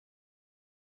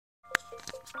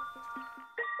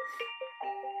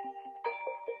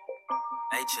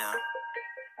Hey, Jim.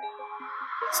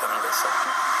 Tell me this song.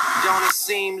 Don't it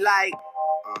seem like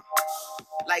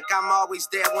I'm always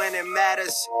there when it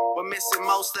matters, but missing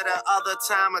most of the other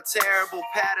time, a terrible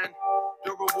pattern.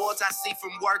 The rewards I see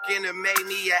from working have made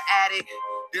me an addict.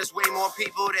 There's way more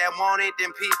people that want it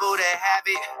than people that have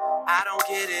it. I don't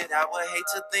get it, I would hate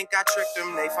to think I tricked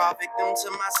them. They fall victim to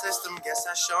my system, guess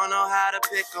I sure know how to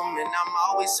pick them. And I'm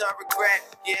always a regret,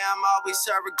 yeah, I'm always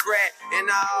a regret.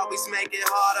 And I always make it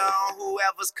harder on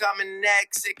whoever's coming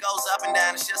next. It goes up and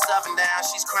down, it's just up and down.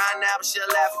 She's crying now, but she'll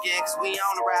laugh again, cause we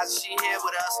on the rise and she here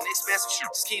with us. And expensive shit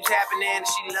just keeps happening and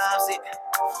she loves it.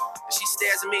 And she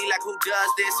stares at me like, who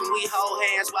does this? And we hold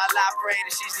hands while I pray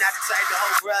that she's not the type to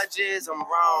hold grudges. I'm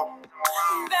wrong.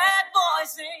 Bad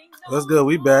boys ain't no. Let's go,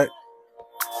 we back.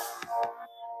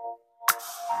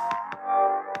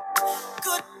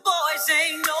 Good boys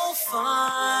ain't no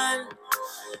fun.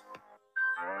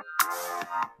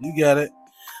 You got it.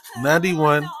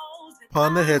 91,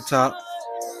 Pon the Head Top.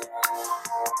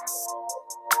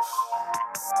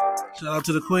 Shout out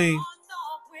to the Queen.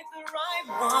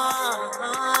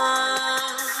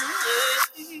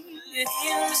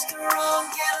 Mr. Wrong,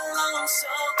 get along so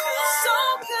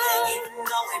good. Even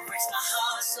though it breaks my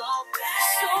heart so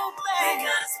bad. We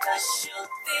got a special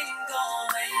thing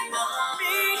going on.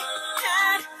 Me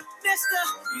and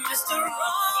Mr.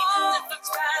 Wrong. Even if I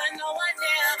try, I know I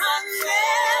never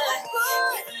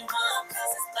could. Giving up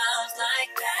 'cause it's loves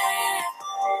like that.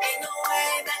 Ain't no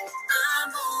way that I'm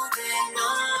moving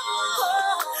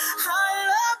on. I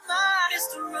love my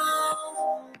Mr.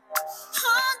 Wrong.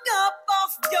 Hung up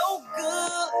off your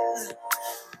good.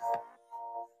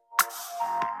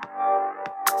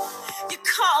 You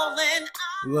calling?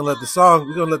 We're gonna let the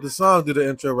song do the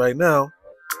intro right now.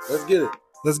 Let's get it.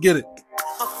 Let's get it.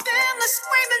 A family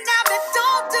screaming at me,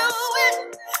 don't do it,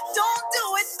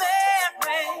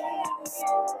 baby.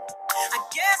 I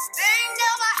guess they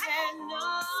never had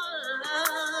none.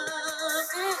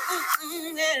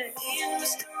 Yeah,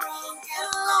 Mr. Wrong, get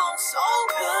along so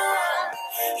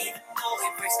good. Even though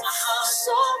it breaks my heart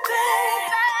so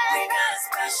bad, we got a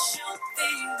special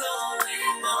thing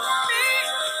going on. Me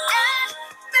and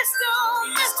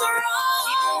Mr. Wrong.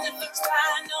 Even if I try,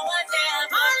 I know I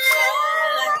never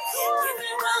could.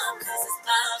 Giving up 'cause it's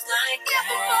loves like that.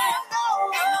 Ain't no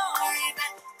way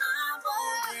that I'm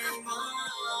moving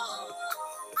on.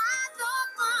 I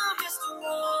love Mr.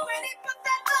 Wrong. When he put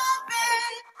that love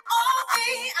in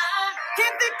me, I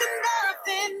can't think of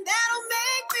nothing that'll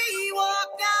make me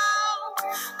walk out.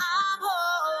 I'm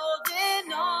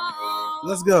holding on.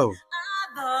 Let's go.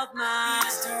 I love my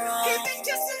Mr. Wrong. Keep it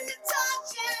kissing and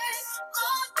touching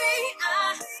on me. I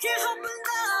can't help but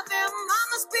love him. I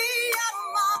must be out of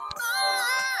my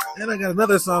mind. And I got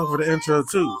another song for the intro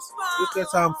too.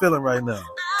 That's how I'm feeling right now.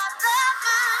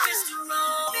 Mr.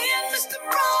 Wrong, me and Mr.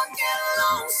 Wrong get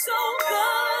along so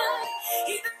good.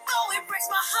 Even though it breaks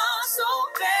my heart so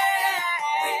bad.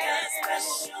 We got a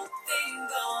special thing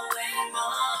going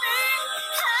on. Me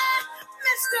and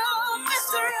Mr.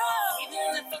 Wrong.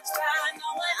 Even if I try, I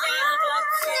know I never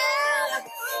could.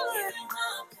 Giving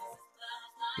up 'cause it's love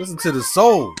like Listen to the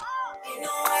soul. ain't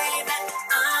no way that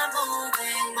I'm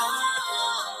moving on.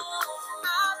 I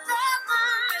love my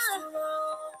Mr.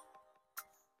 Wrong.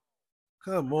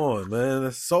 Come on, man.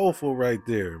 That's soulful right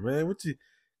there, man.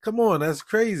 Come on, that's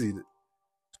crazy.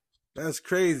 That's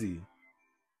crazy.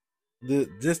 You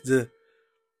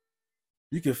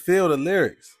can feel the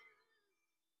lyrics.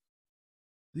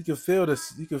 You can feel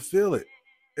it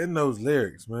in those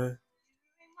lyrics, man.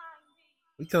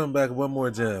 We coming back with one more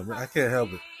jam. I can't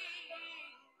help it.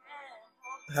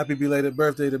 Happy belated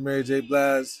birthday to Mary J.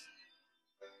 Blige.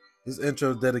 This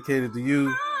intro is dedicated to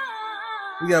you.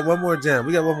 We got one more jam,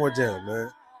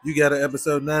 man. You got an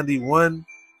episode 91.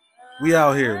 We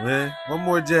out here, man. One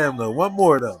more jam, though. One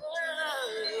more, though.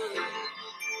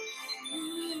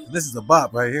 And this is a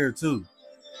bop right here, too.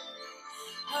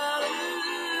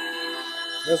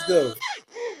 Let's go.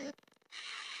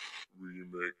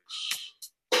 Remix.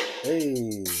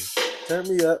 Hey, turn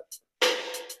me up.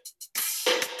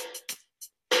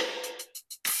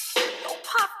 Yo,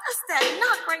 Pop, that's that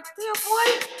knock right there, boy.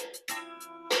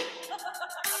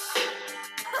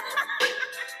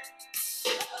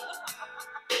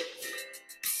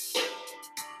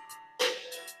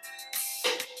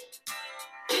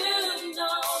 You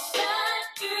know that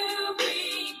you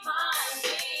remind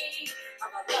me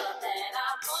of a love that I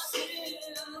once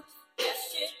knew. Yes,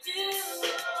 you do.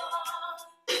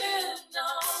 You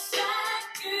know that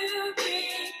you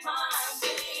remind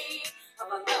me of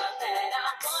a love that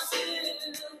I once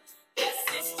knew. Yes,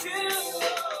 it's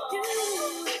true.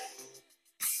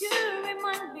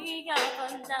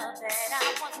 love that I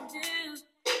want to do?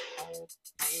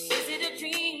 Is it a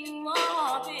dream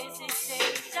or is it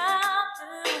deja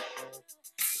vu?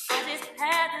 I just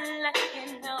had to let you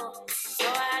know, so I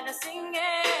had to sing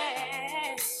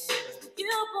it. You,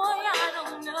 boy, I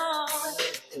don't know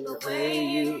the way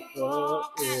you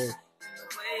walk and the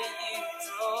way you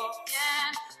talk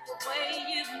and the way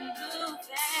you move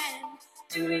and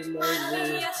you remind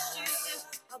me, yes you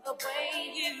do, of the way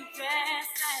you dress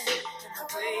and the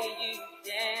way you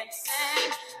dance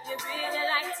and you really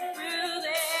like to groove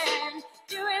and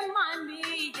you remind me,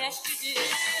 yes you do.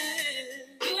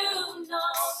 You know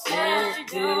that you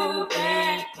do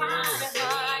that kind of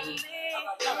mind me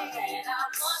of a love that I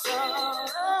want to.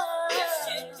 Yes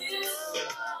you do.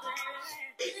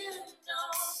 You know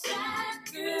that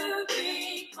you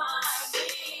remind me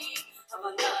of a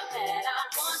love that I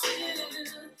want to.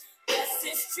 Yes,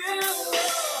 it's true.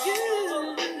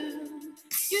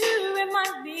 You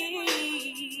remind me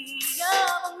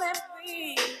of a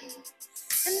memory,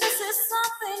 and this is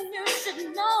something you should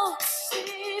know.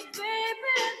 See,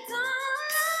 baby,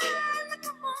 darling,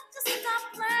 come on, just stop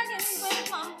playing with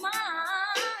my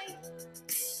mind.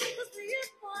 'Cause for you,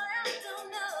 boy, I don't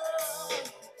know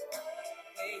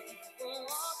where you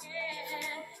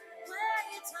walking, where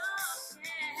you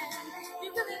talking. You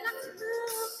really like to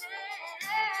move it.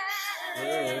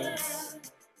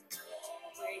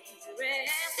 Where you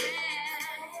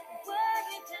dressing, where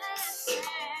you dancing.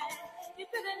 You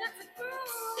really like to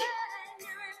groove it. You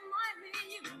remind me,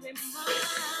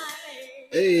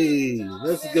 Hey,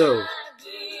 let's go.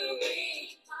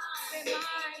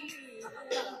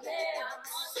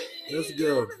 Let's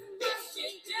go.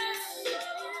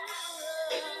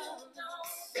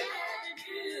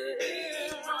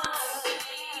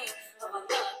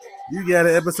 You got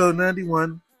it, episode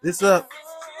 91. It's up.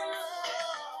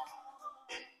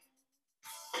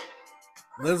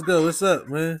 Let's go. What's up,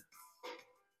 man?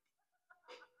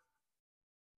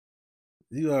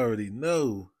 You already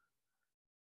know.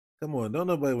 Come on, don't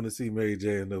nobody want to see Mary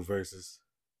J in no verses.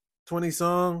 20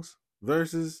 songs,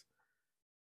 verses.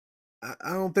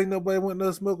 I don't think nobody want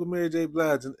no smoke with Mary J.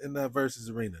 Blige in that verses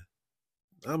arena.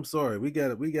 I'm sorry. We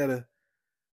gotta be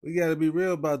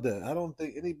real about that. I don't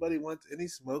think anybody wants any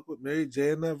smoke with Mary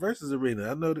J. in that verses arena.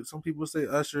 I know that some people say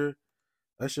Usher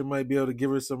might be able to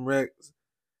give her some recs.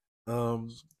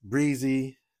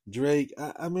 Breezy, Drake.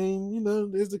 I mean, you know,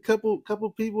 there's a couple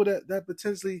people that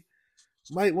potentially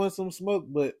might want some smoke,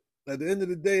 but at the end of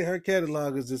the day, her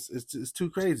catalog is just it's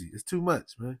too crazy. It's too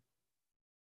much, man.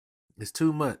 It's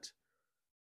too much.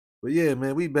 But yeah,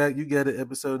 man, we back. You got it,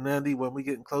 episode 90. When we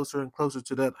getting closer and closer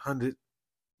to that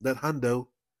hundo.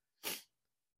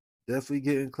 Definitely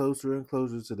getting closer and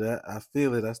closer to that. I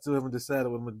feel it. I still haven't decided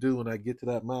what I'm gonna do when I get to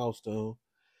that milestone,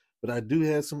 but I do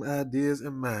have some ideas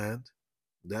in mind.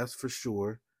 That's for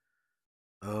sure.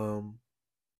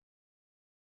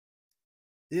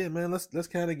 Yeah, man. Let's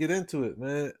kind of get into it,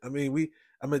 man. I mean,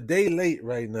 I'm a day late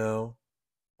right now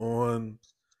on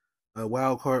a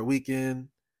wild card weekend.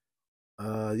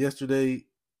 Yesterday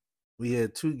we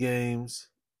had 2 games: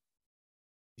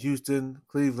 Houston,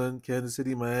 Cleveland, Kansas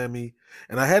City, Miami,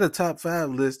 and I had a top 5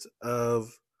 list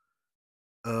of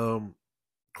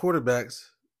quarterbacks,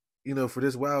 you know, for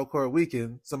this wild card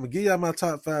weekend. So I'm gonna give y'all my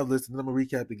top 5 list, and then I'm gonna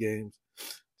recap the games,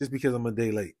 just because I'm a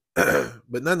day late.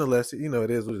 But nonetheless, you know,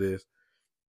 it is what it is.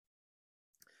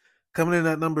 Coming in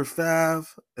at number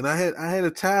 5, and I had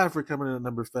a tie for coming in at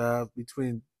number 5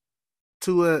 between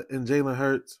Tua and Jalen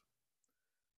Hurts.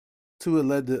 Tua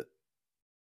led the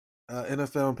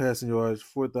NFL in passing yards,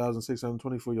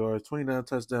 4,624 yards, 29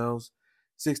 touchdowns,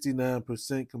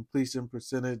 69% completion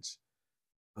percentage.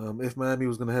 If Miami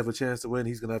was going to have a chance to win,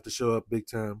 he's going to have to show up big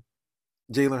time.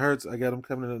 Jalen Hurts, I got him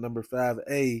coming in at number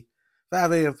 5A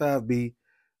and 5B.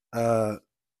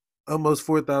 Almost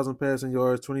 4,000 passing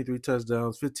yards, 23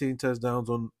 touchdowns, 15 touchdowns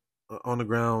on the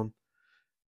ground,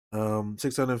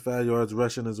 605 yards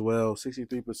rushing as well,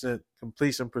 63%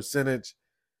 completion percentage.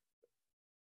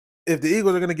 If the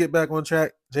Eagles are going to get back on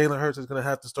track, Jalen Hurts is going to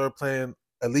have to start playing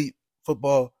elite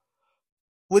football,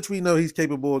 which we know he's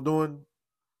capable of doing.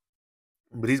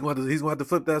 But he's going to have to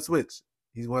flip that switch.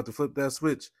 He's going to have to flip that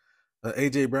switch.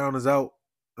 A.J. Brown is out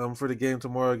for the game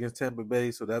tomorrow against Tampa Bay,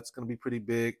 so that's going to be pretty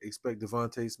big. Expect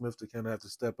Devontae Smith to kind of have to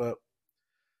step up.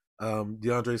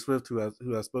 DeAndre Swift, who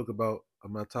I spoke about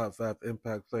on my top 5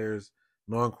 impact players,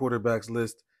 non-quarterbacks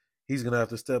list, he's going to have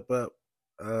to step up.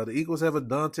 The Eagles have a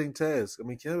daunting task. I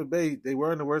mean, Tampa Bay, they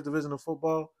were in the worst division of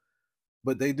football,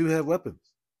 but they do have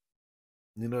weapons.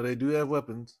 You know, they do have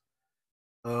weapons.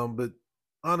 But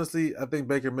honestly, I think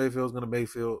Baker Mayfield is going to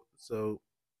Mayfield, so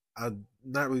I'm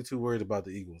not really too worried about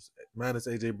the Eagles. Minus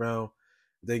A.J. Brown,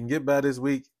 If they can get by this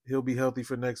week, he'll be healthy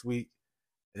for next week,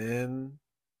 and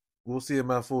we'll see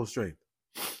him at full strength.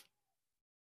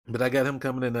 But I got him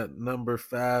coming in at number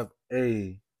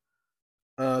 5A.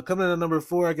 Coming in at number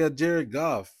 4, I got Jared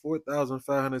Goff,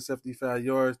 4,575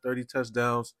 yards, 30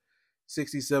 touchdowns,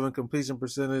 67 completion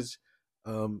percentage.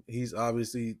 He's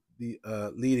obviously the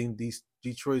leading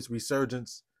Detroit's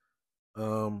resurgence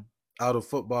out of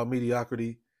football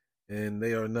mediocrity, and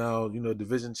they are now,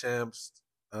 division champs,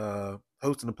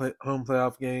 hosting a home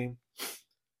playoff game.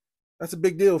 That's a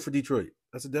big deal for Detroit.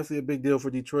 That's definitely a big deal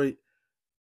for Detroit.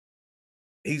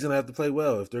 He's gonna have to play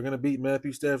well if they're gonna beat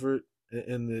Matthew Stafford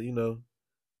in the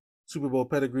Super Bowl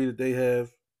pedigree that they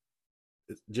have.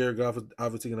 Jared Goff is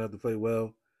obviously gonna have to play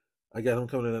well. I got him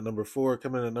coming in at number 4.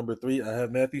 Coming in at number 3, I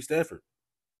have Matthew Stafford.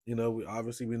 We know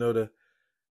the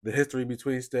history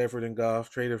between Stafford and Goff,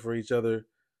 traded for each other.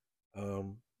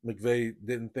 McVay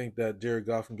didn't think that Jared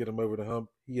Goff can get him over the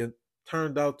hump. He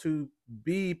turned out to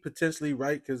be potentially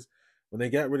right, because when they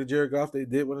got rid of Jared Goff, they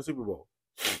did win a Super Bowl.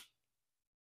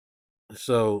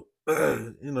 So,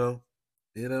 it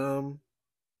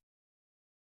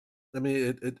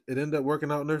ended up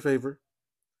working out in their favor.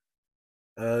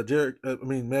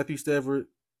 Matthew Stafford,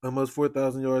 almost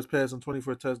 4,000 yards passing,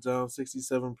 24 touchdowns,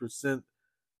 67%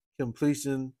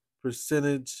 completion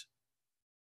percentage.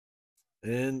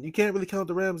 And you can't really count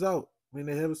the Rams out.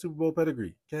 They have a Super Bowl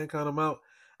pedigree. Can't count them out.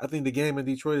 I think the game in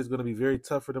Detroit is going to be very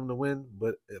tough for them to win,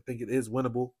 but I think it is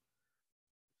winnable.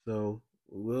 So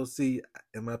we'll see.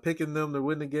 Am I picking them to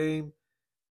win the game?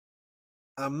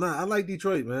 I'm not. I like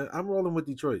Detroit, man. I'm rolling with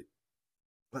Detroit.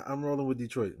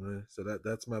 Man. So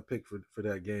that's my pick for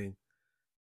that game.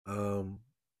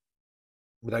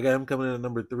 But I got him coming in at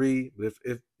number 3. But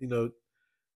if the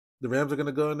Rams are going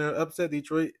to go in there upset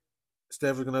Detroit,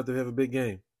 Stafford's going to have a big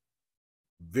game.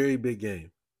 Very big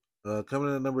game. Coming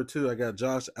in at number 2, I got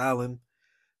Josh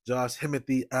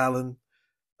Himothy Allen,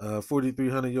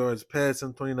 4,300 yards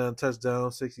passing, 29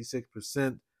 touchdowns,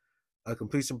 66%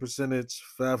 completion percentage,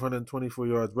 524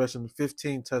 yards rushing,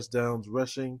 15 touchdowns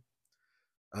rushing.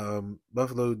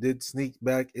 Buffalo did sneak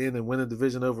back in and win the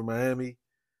division over Miami,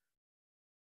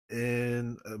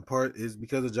 and in part is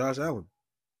because of Josh Allen.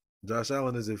 Josh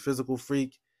Allen is a physical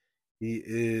freak. He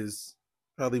is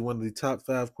probably one of the top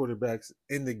 5 quarterbacks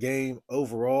in the game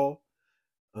overall.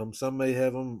 Some may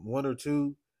have him 1 or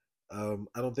 2. I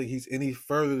don't think he's any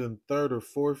further than 3rd or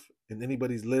 4th in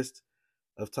anybody's list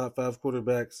of top 5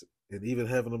 quarterbacks, and even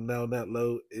having him now that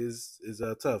low is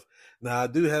tough. Now, I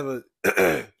do have a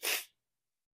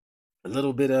a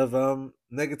little bit of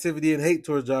negativity and hate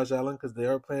towards Josh Allen, because they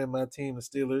are playing my team, the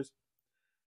Steelers.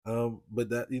 But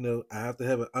that, I have to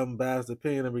have an unbiased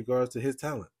opinion in regards to his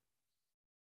talent.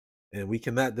 And we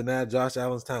cannot deny Josh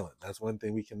Allen's talent. That's one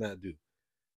thing we cannot do.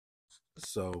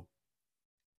 So,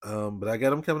 but I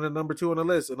got him coming in number 2 on the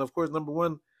list. And of course, number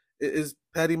 1 is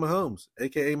Patty Mahomes,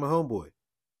 aka Mahomeboy.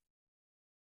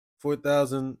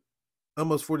 4,000,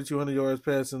 almost 4,200 yards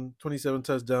passing, 27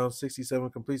 touchdowns, 67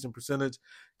 completion percentage.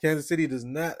 Kansas City does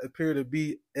not appear to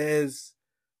be as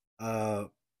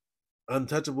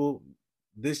untouchable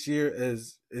this year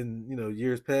as in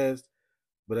years past.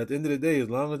 But at the end of the day, as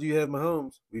long as you have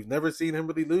Mahomes, we've never seen him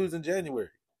really lose in January.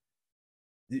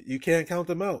 You can't count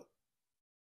them out.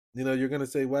 You're going to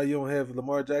say, why you don't have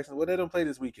Lamar Jackson? Well, they don't play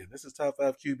this weekend. This is top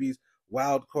 5 QBs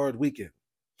wild card weekend.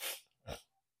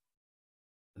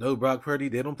 No Brock Purdy,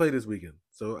 they don't play this weekend.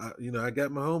 So, I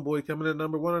got my homeboy coming in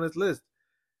number 1 on this list.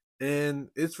 And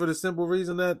it's for the simple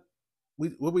reason that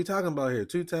what we talking about here?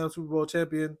 2-time Super Bowl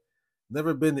champion,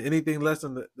 never been to anything less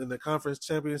than the conference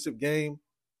championship game.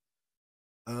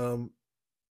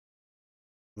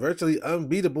 Virtually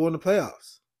unbeatable in the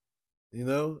playoffs.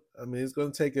 It's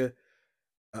going to take a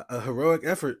heroic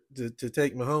effort to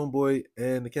take my homeboy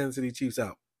and the Kansas City Chiefs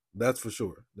out. That's for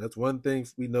sure. That's one thing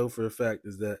we know for a fact,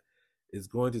 is that it's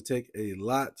going to take a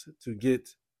lot to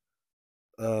get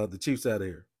the Chiefs out of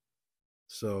here.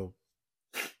 So,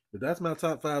 but that's my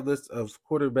top 5 list of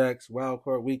quarterbacks wild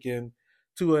card weekend.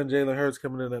 Tua and Jalen Hurts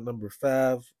coming in at number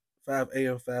 5,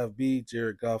 5A and 5B.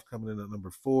 Jared Goff coming in at number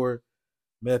 4.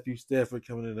 Matthew Stafford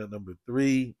coming in at number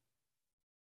 3.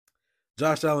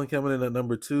 Josh Allen coming in at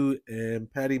number 2, and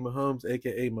Patty Mahomes,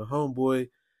 aka my homeboy,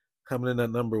 coming in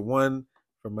at number 1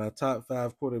 for my top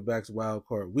 5 quarterbacks wild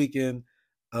card weekend.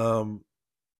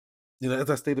 As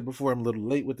I stated before, I'm a little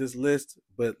late with this list,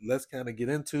 but let's kind of get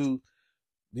into,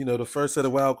 the first set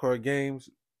of wild card games.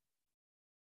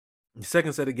 The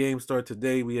second set of games start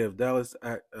today. We have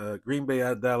Green Bay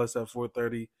at Dallas at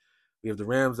 4:30. We have the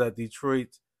Rams at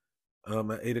Detroit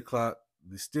at 8 o'clock.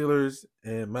 The Steelers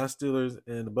and my Steelers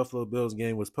and the Buffalo Bills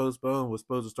game was postponed. Was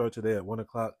supposed to start today at 1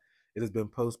 o'clock. It has been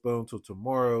postponed till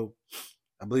tomorrow,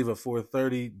 I believe at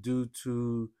 4:30, due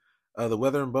to the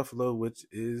weather in Buffalo, which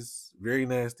is very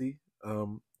nasty.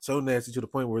 So nasty to the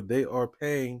point where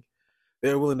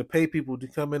they're willing to pay people to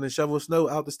come in and shovel snow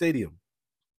out the stadium.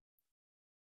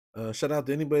 Shout out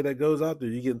to anybody that goes out there.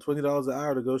 You're getting $20 an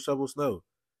hour to go shovel snow.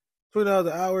 $20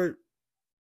 an hour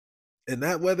in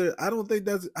that weather.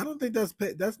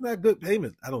 That's not good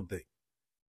payment. I don't think.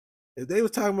 If they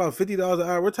was talking about $50 an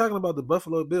hour, we're talking about the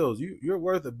Buffalo Bills. You're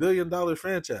worth $1 billion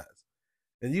franchise,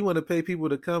 and you want to pay people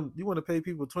to come. You want to pay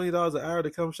people $20 an hour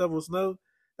to come shovel snow.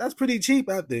 That's pretty cheap.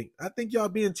 I think. I think y'all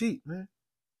being cheap, man.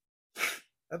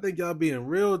 I think y'all being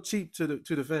real cheap to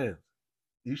the fans.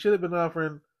 You should have been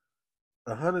offering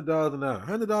 $100 an hour.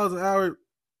 $100 an hour.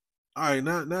 All right,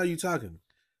 now you talking.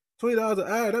 $20 an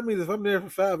hour. That means if I'm there for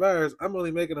 5 hours, I'm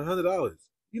only making $100.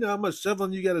 You know how much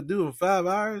shoveling you got to do in 5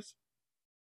 hours?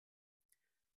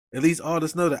 At least all the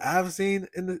snow that I've seen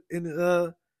in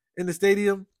the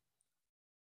stadium,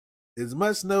 as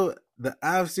much snow that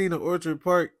I've seen in Orchard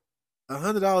Park,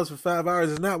 $100 for 5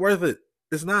 hours is not worth it.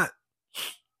 It's not.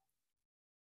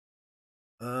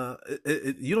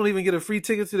 You don't even get a free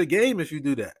ticket to the game if you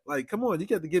do that. Like, come on, you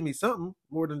got to give me something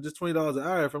more than just $20 an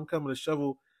hour if I'm coming to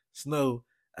shovel snow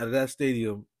out of that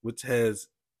stadium, which has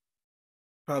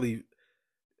probably,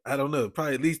 I don't know,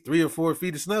 probably at least 3 or 4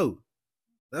 feet of snow.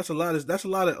 That's a lot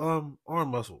of arm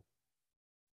muscle.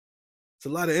 It's a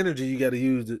lot of energy you got to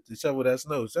use to shovel that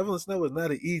snow. Shoveling snow is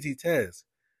not an easy task.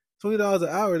 $20 an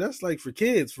hour, that's like for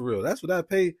kids, for real. That's what I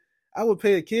pay. I would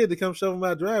pay a kid to come shovel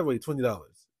my driveway, $20.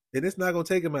 And it's not going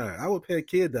to take him out. I would pay a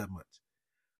kid that much.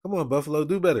 Come on, Buffalo,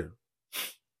 do better.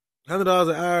 $100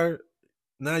 an hour,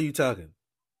 now you talking.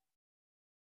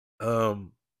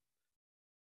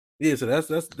 Yeah, so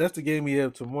that's the game we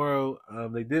have tomorrow.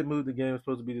 They did move the game. It's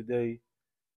supposed to be today.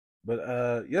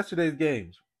 But yesterday's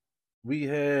games, we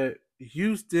had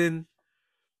Houston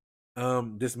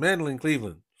dismantling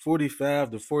Cleveland,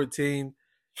 45-14.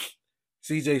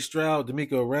 C.J. Stroud,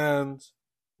 D'Amico Ryans,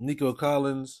 Nico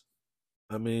Collins,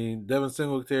 Devin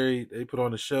Singletary, they put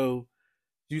on a show.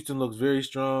 Houston looks very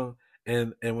strong.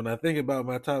 And when I think about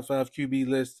my top 5 QB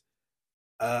list,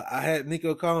 I had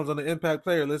Nico Collins on the impact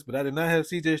player list, but I did not have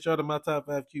C.J. Stroud on my top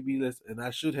 5 QB list, and I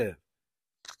should have.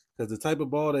 Because the type of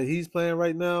ball that he's playing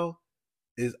right now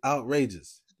is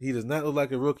outrageous. He does not look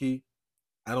like a rookie.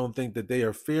 I don't think that they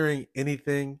are fearing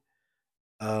anything.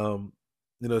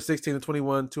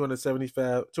 16-21,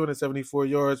 274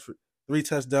 yards, 3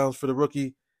 touchdowns for the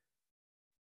rookie.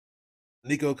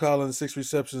 Nico Collins, 6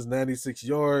 receptions, 96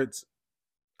 yards.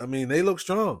 They look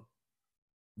strong.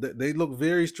 They look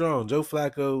very strong. Joe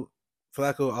Flacco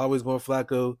always going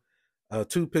Flacco.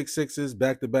 2 pick sixes,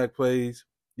 back-to-back plays.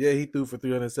 Yeah, he threw for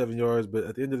 307 yards, but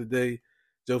at the end of the day,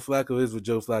 Joe Flacco is what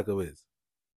Joe Flacco is.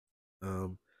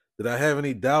 Did I have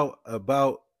any doubt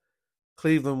about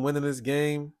Cleveland winning this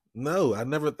game? No, I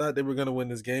never thought they were going to win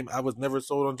this game. I was never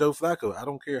sold on Joe Flacco. I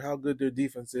don't care how good their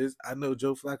defense is. I know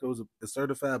Joe Flacco is a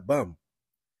certified bum.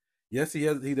 Yes,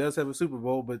 he does have a Super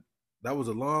Bowl, but that was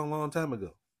a long, long time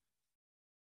ago.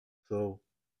 So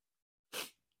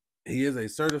he is a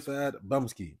certified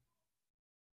bumski.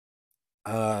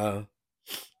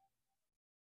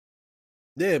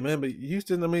 Yeah, man, but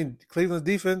Houston, Cleveland's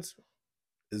defense,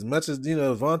 as much as,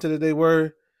 vaunted that they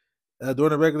were during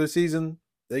the regular season,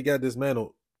 they got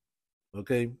dismantled.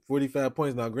 Okay, 45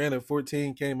 points. Now, granted,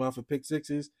 14 came off of pick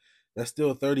sixes. That's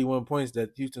still 31 points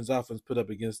that Houston's offense put up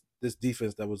against this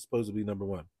defense that was supposed to be number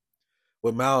one.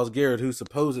 With Myles Garrett, who's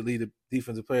supposedly the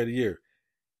defensive player of the year.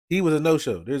 He was a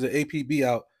no-show. There's an APB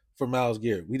out for Myles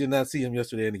Garrett. We did not see him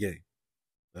yesterday in the game.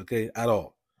 Okay, at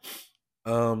all.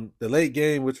 The late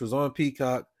game, which was on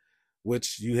Peacock,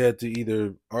 which you had to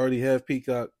either already have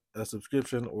Peacock a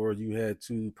subscription or you had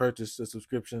to purchase a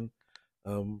subscription.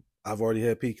 I've already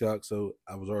had Peacock, so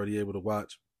I was already able to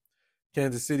watch.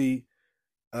 Kansas City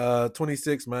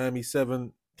 26, Miami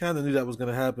 7. Kind of knew that was going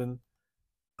to happen.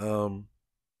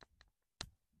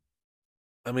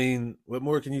 What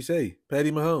more can you say?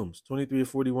 Patty Mahomes,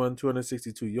 23-41,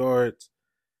 262 yards.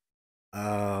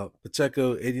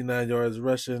 Pacheco, 89 yards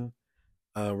rushing.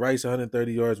 Rice,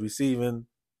 130 yards receiving.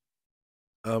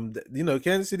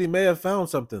 Kansas City may have found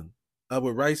something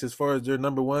with Rice as far as their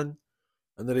number one.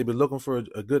 I know they've been looking for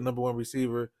a good number one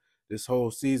receiver this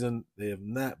whole season. They have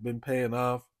not been paying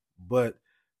off, but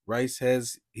Rice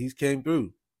he's came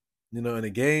through. In a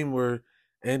game where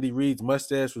Andy Reid's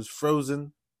mustache was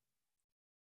frozen,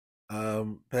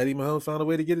 Patty Mahomes found a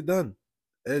way to get it done,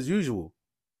 as usual.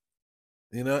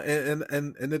 And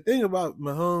the thing about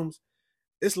Mahomes,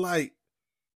 it's like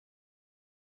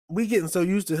we getting so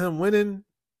used to him winning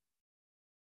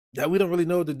that we don't really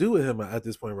know what to do with him at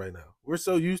this point right now. We're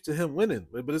so used to him winning,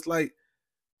 but it's like,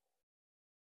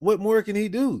 what more can he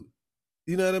do?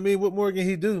 You know what I mean? What more can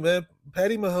he do, man?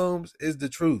 Patty Mahomes is the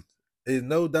truth. There's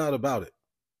no doubt about it.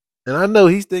 And I know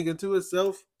he's thinking to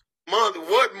himself, Mother,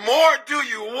 what more do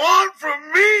you want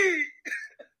from me?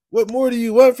 what more do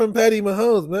you want from Patty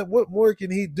Mahomes, man? What more can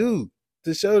he do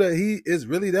to show that he is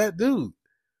really that dude?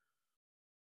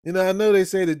 You know, I know they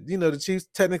say that, the Chiefs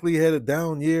technically had a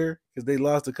down year because they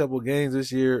lost a couple games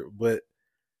this year, but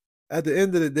at the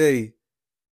end of the day,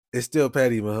 it's still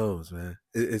Patty Mahomes, man.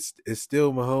 It's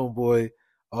still Mahomes boy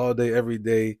all day, every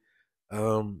day.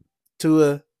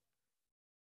 Tua,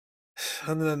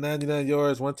 199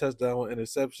 yards, 1 touchdown, 1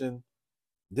 interception.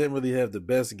 Didn't really have the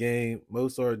best game.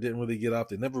 Mostert didn't really get off.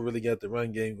 They never really got the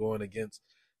run game going against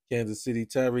Kansas City.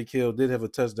 Tyreek Hill did have a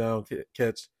touchdown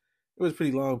catch. It was a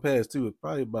pretty long pass, too.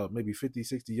 Probably about maybe 50,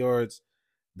 60 yards.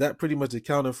 That pretty much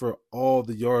accounted for all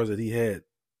the yards that he had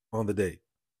on the day.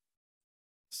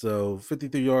 So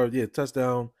 53 yards,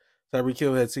 touchdown. Tyreek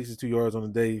Hill had 62 yards on the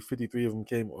day. 53 of them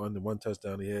came on the 1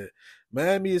 touchdown he had.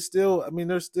 Miami is still,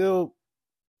 they're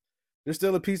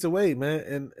still a piece away,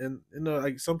 man. And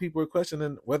like some people are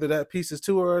questioning whether that piece is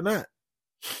Tua or not.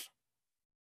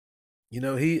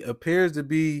 He appears to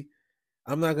be,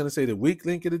 I'm not going to say the weak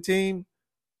link of the team,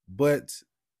 but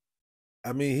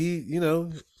he,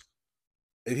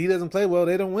 if he doesn't play well,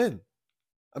 they don't win.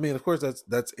 Of course,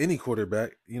 that's any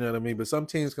quarterback, you know what I mean? But some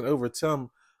teams can overcome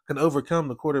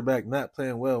the quarterback not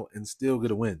playing well and still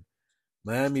get a win.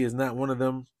 Miami is not one of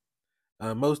them.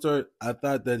 Mostert, I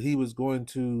thought that he was going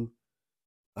to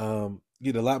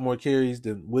get a lot more carries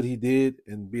than what he did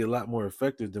and be a lot more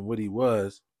effective than what he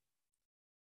was.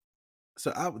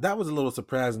 So that was a little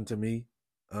surprising to me.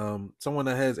 Someone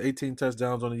that has 18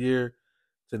 touchdowns on the year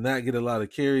to not get a lot of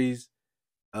carries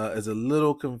is a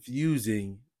little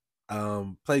confusing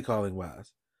play calling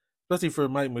wise, especially for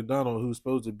Mike McDonald, who's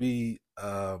supposed to be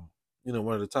one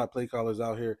of the top play callers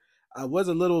out here. I was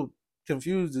a little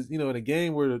confused, in a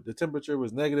game where the temperature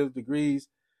was negative degrees.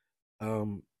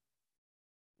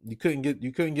 You couldn't get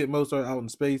Mostert out in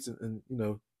space and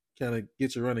kind of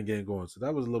get your running game going. So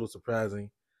that was a little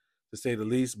surprising, to say the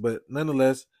least. But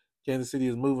nonetheless, Kansas City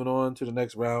is moving on to the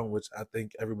next round, which I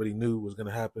think everybody knew was going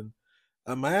to happen.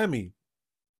 Miami,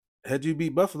 had you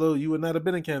beat Buffalo, you would not have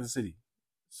been in Kansas City.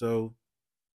 So,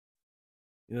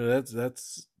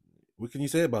 that's what can you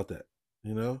say about that?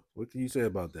 What can you say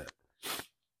about that?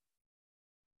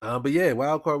 But yeah,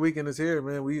 Wild Card Weekend is here,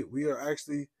 man. We are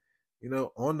actually,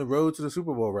 on the road to the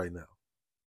Super Bowl right now,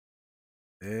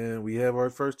 and we have our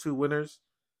first 2 winners,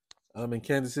 in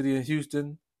Kansas City and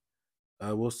Houston.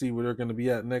 We'll see where they're going to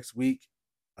be at next week.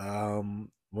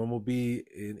 One will be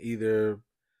in either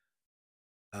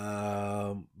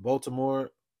Baltimore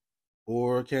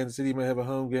or Kansas City may have a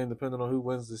home game, depending on who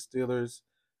wins. The Steelers.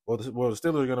 Well, the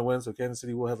Steelers are going to win, so Kansas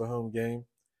City will have a home game,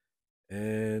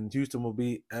 and Houston will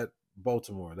be at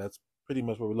Baltimore. That's pretty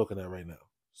much what we're looking at right now.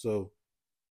 So,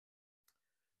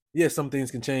 yeah, some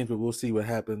things can change, but we'll see what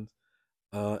happens.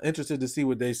 Interested to see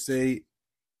what they say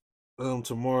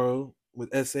tomorrow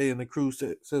with SA and the crew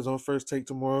says on First Take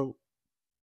tomorrow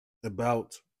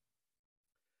about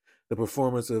the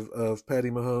performance of Patty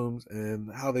Mahomes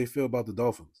and how they feel about the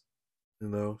Dolphins.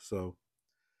 So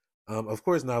of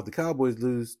course, now if the Cowboys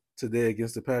lose today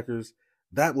against the Packers,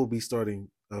 that will be starting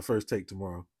First Take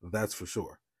tomorrow. That's for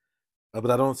sure.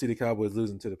 But I don't see the Cowboys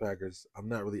losing to the Packers. I'm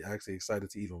not really actually excited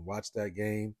to even watch that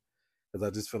game because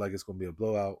I just feel like it's going to be a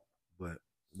blowout. But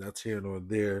that's here nor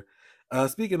there.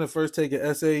 Speaking of First Take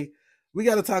at SA, we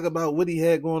got to talk about what he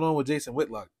had going on with Jason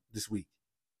Whitlock this week.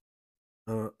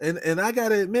 And I got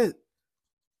to admit,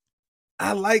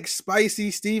 I like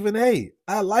spicy Stephen A.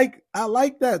 I like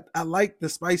that. I like the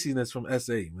spiciness from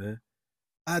SA, man.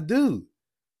 I do.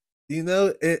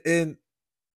 And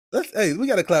we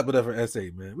got to clap it up for SA,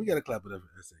 man. We got to clap it up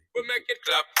for SA. We'll make it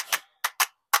clap.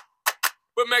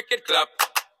 We'll make it clap.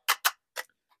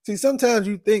 See, sometimes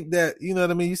you think that,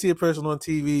 you see a person on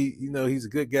TV, he's a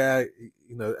good guy.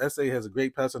 SA has a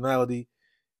great personality.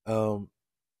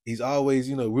 He's always,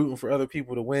 rooting for other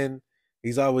people to win.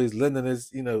 He's always lending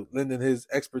his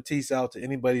expertise out to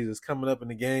anybody that's coming up in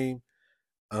the game.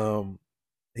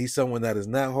 He's someone that is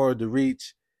not hard to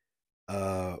reach.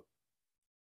 Overall,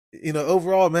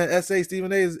 man, SA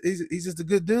Stephen A. He's just a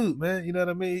good dude, man. You know what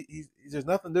I mean?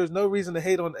 There's no reason to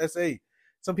hate on SA.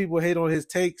 Some people hate on his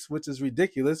takes, which is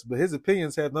ridiculous, but his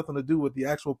opinions have nothing to do with the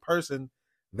actual person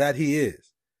that he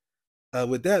is.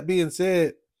 With that being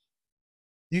said,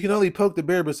 you can only poke the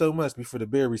bear but so much before the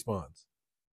bear responds.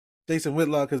 Jason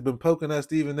Whitlock has been poking at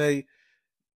Stephen A.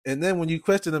 And then when you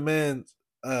question a man's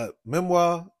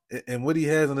memoir and what he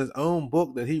has in his own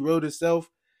book that he wrote himself,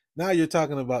 now you're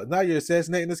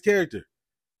assassinating his character.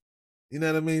 You know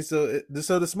what I mean? So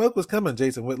the smoke was coming,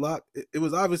 Jason Whitlock. It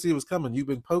was coming. You've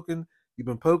been poking,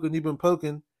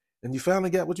 and you finally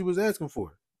got what you was asking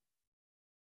for.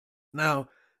 Now,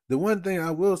 the one thing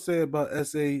I will say about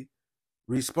SA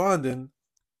responding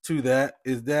to that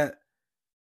is that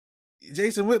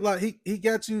Jason Whitlock, he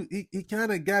got you, he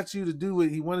kind of got you to do what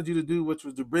he wanted you to do, which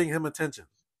was to bring him attention.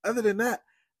 Other than that,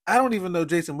 I don't even know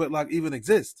Jason Whitlock even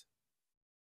exists.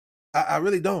 I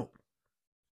really don't.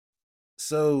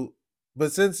 So,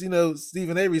 but since,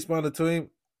 Stephen A responded to him,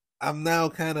 I'm now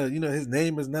kind of, his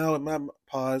name is now in my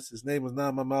pause. His name is now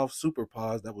in my mouth. Super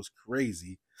pause. That was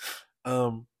crazy.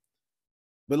 But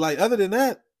like, other than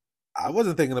that, I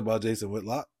wasn't thinking about Jason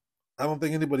Whitlock. I don't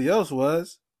think anybody else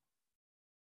was.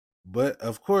 But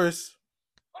of course,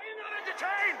 are you not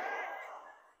entertained?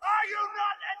 Are you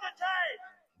not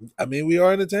entertained? I mean, we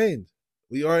are entertained.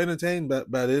 We are entertained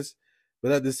by this.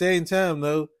 But at the same time,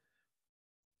 though,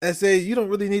 SA, you don't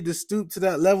really need to stoop to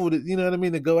that level to, you know what I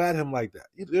mean, to go at him like that.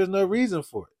 There's no reason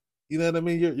for it. You know what I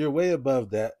mean? You're way above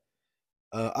that.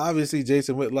 Obviously,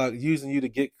 Jason Whitlock using you to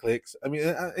get clicks. I mean,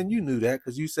 and you knew that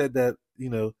because you said that,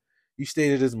 you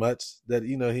stated as much that,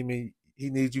 he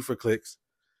needs you for clicks.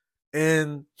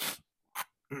 And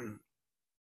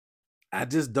I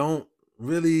just don't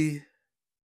really,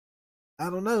 I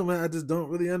don't know, man. I just don't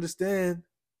really understand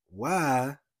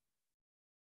why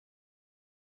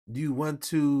you want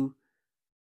to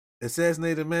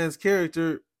assassinate a man's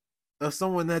character of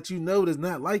someone that does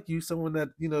not like you, someone that,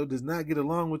 does not get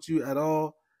along with you at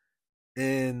all.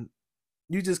 And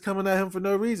you just coming at him for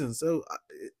no reason. So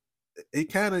you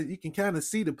can kind of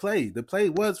see the play. The play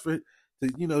was to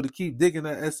keep digging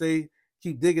at SA,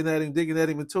 keep digging at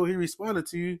him until he responded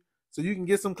to you so you can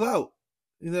get some clout.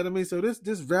 You know what I mean? So this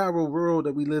viral world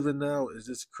that we live in now is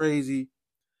just crazy.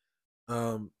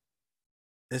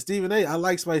 And Stephen A, I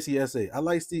like Spicy SA. I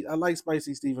like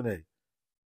Spicy Stephen A.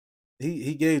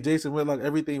 He gave Jason Whitlock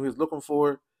everything he was looking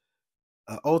for.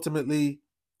 Ultimately,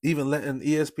 even letting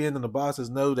ESPN and the bosses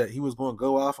know that he was going to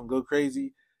go off and go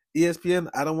crazy. ESPN,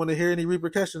 I don't want to hear any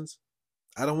repercussions.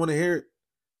 I don't want to hear it.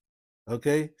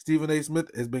 Okay? Stephen A.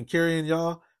 Smith has been carrying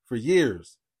y'all for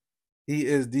years. He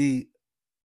is the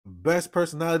best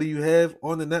personality you have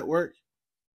on the network.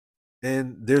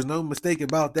 And there's no mistake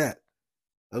about that.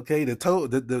 Okay?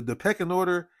 The pecking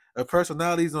order of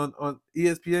personalities on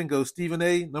ESPN goes Stephen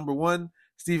A. number 1,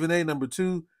 Stephen A. number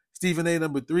 2, Stephen A.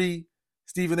 number 3,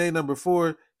 Stephen A. number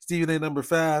 4, Stephen A. number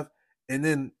 5, and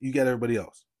then you got everybody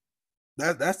else.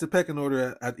 That's the pecking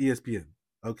order at ESPN.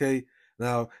 Okay?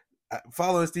 Now,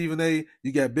 following Stephen A.,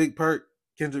 you got Big Perk,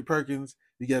 Kendrick Perkins,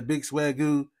 you got Big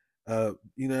Swagoo,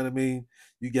 you know what I mean?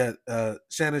 You got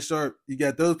Shannon Sharp, you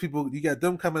got those people, you got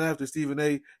them coming after Stephen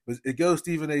A., but it goes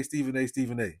Stephen A., Stephen A.,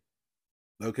 Stephen A.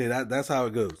 Okay, that's how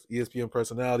it goes. ESPN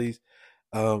personalities.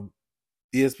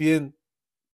 ESPN,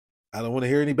 I don't want to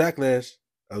hear any backlash.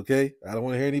 Okay? I don't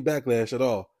want to hear any backlash at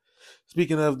all.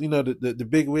 Speaking of, the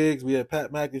big wigs, we had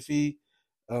Pat McAfee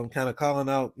kind of calling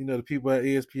out, the people at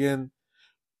ESPN,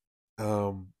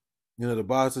 the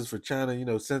bosses for trying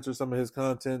to, censor some of his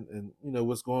content and,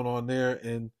 what's going on there.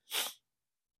 And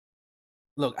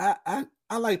look, I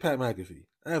like Pat McAfee.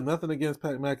 I have nothing against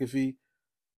Pat McAfee.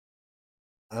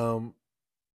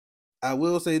 I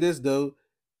will say this though,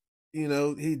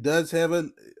 he does have a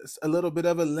little bit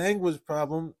of a language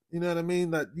problem. You know what I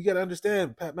mean? Like, you got to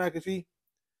understand, Pat McAfee.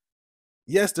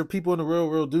 Yes, the people in the real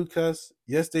world do cuss.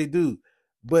 Yes, they do.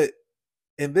 But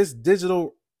in this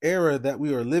digital era that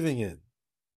we are living in,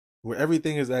 where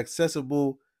everything is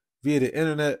accessible via the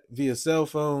internet, via cell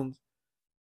phones,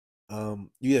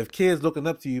 you have kids looking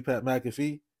up to you, Pat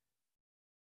McAfee.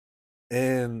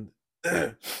 And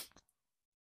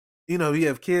you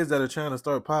have kids that are trying to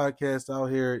start podcasts out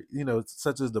here,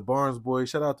 such as the Barnes Boys.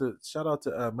 Shout out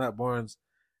to Matt Barnes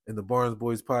and the Barnes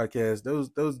Boys podcast.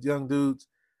 Those young dudes,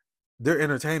 they're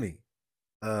entertaining,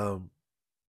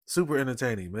 super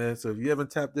entertaining, man. So if you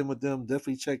haven't tapped in with them,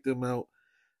 definitely check them out.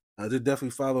 They're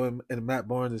definitely following and Matt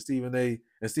Barnes and Stephen A.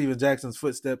 and Steven Jackson's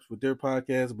footsteps with their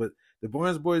podcast. But the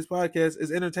Barnes Boys podcast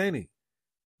is entertaining.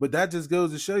 But that just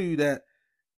goes to show you that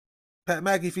Pat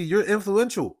McAfee, you're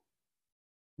influential.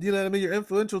 You know what I mean? You're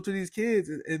influential to these kids,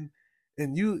 and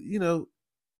you,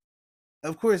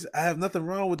 of course, I have nothing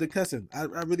wrong with the cussing. I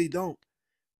really don't.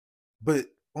 But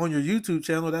on your YouTube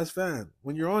channel, that's fine.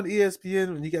 When you're on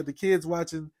ESPN and you got the kids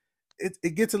watching,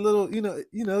 it gets a little,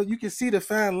 you can see the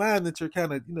fine line that you're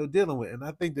kind of, dealing with. And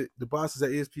I think that the bosses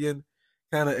at ESPN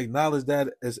kind of acknowledge that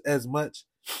as much.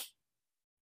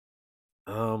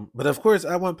 But of course,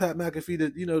 I want Pat McAfee to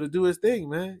to do his thing,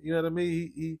 man. You know what I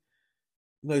mean?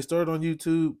 He started on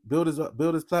YouTube, build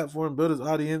his platform, build his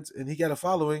audience, and he got a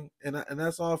following, and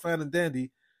that's all fine and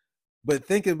dandy. But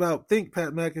think Pat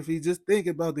McAfee, just think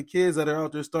about the kids that are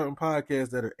out there starting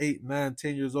podcasts that are 8, 9,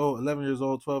 10 years old, 11 years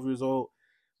old, 12 years old.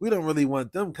 We don't really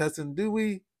want them cussing, do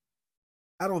we?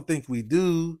 I don't think we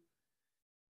do.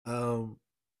 Um,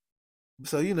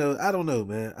 so I don't know,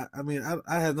 man. I mean,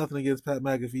 I have nothing against Pat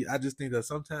McAfee. I just think that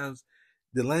sometimes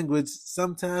the language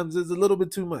sometimes is a little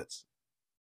bit too much,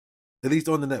 at least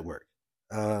on the network.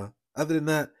 Other than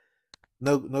that,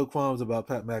 no qualms about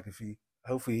Pat McAfee.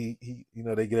 Hopefully he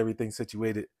they get everything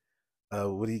situated.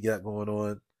 What he got going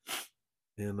on,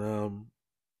 and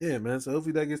yeah, man. So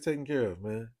hopefully that gets taken care of,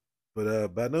 man. But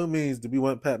by no means do we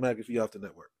want Pat McAfee off the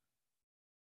network.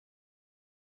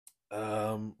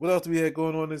 What else do we have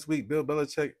going on this week? Bill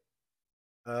Belichick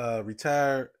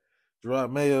retired.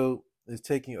 Gerard Mayo is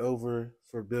taking over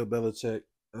for Bill Belichick.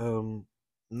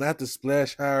 Not the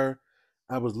splash hire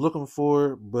I was looking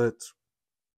for, but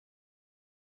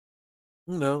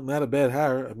not a bad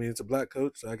hire. I mean, it's a black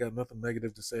coach, so I got nothing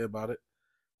negative to say about it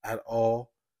at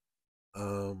all.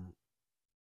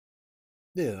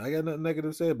 Yeah, I got nothing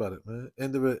negative to say about it, man.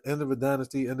 End of a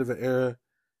dynasty, end of an era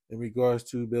in regards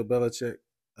to Bill Belichick.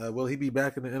 Will he be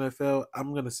back in the NFL?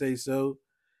 I'm gonna say so.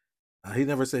 He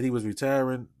never said he was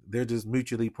retiring. They're just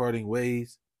mutually parting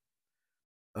ways.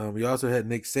 We also had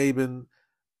Nick Saban.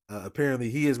 Apparently,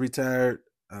 he is retired.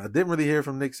 I didn't really hear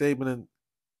from Nick Saban,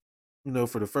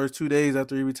 for the first 2 days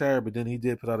after he retired, but then he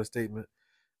did put out a statement.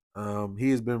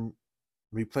 He has been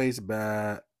replaced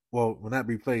by, well, not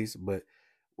replaced, but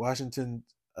Washington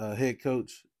head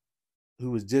coach who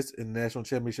was just in the national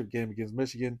championship game against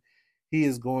Michigan. He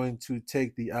is going to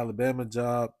take the Alabama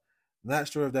job. Not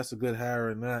sure if that's a good hire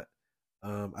or not.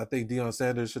 I think Deion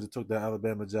Sanders should have took the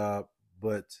Alabama job,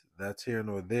 but that's here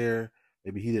nor there.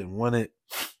 Maybe he didn't want it.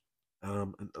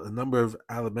 A number of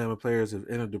Alabama players have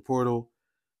entered the portal.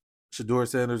 Shedeur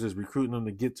Sanders is recruiting them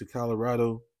to get to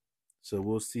Colorado, so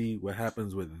we'll see what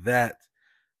happens with that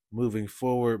moving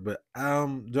forward. But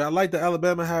do I like the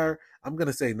Alabama hire? I'm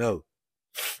gonna say no.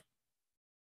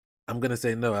 I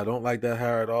don't like that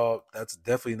hire at all. That's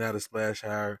definitely not a splash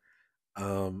hire.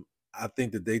 I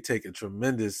think that they take a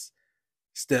tremendous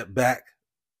step back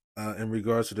in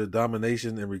regards to their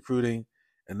domination and recruiting,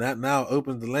 and that now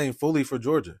opens the lane fully for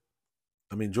Georgia.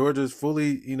 I mean, Georgia's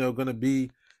fully, going to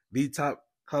be the top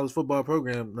college football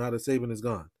program now that Saban is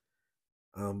gone.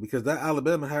 Because that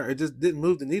Alabama hire, it just didn't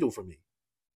move the needle for me.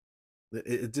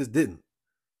 It just didn't.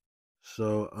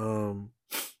 So,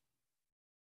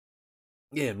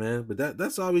 yeah, man. But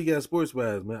that's all we got sports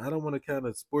wise, man. I don't want to kind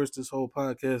of sports this whole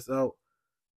podcast out.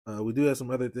 We do have some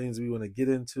other things we want to get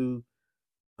into.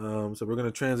 So we're going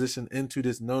to transition into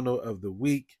this no of the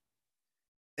week.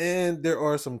 And there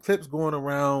are some clips going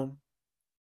around.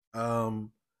 I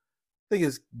think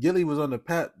it's Gilly was on the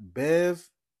Pat Bev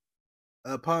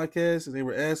podcast, and they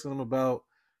were asking him about,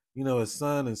 his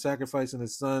son and sacrificing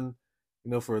his son,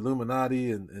 for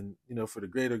Illuminati and for the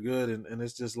greater good. And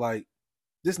it's just like,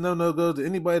 this no goes to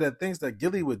anybody that thinks that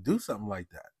Gilly would do something like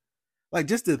that. Like,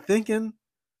 just to thinking,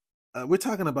 we're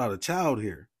talking about a child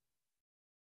here.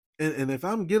 And if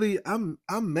I'm Gilly, I'm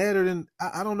madder than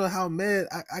I don't know how mad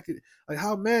I could, like,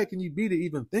 how mad can you be to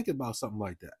even think about something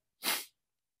like that?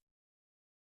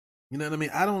 You know what I mean?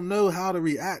 I don't know how to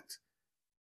react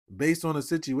based on a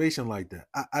situation like that.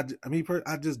 I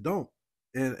just don't.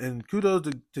 And kudos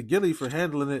to Gilly for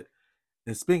handling it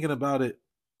and speaking about it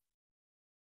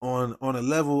on a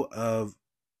level of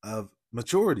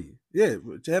maturity. Yeah,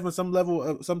 having some level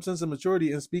of some sense of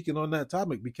maturity and speaking on that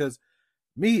topic, because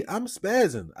I'm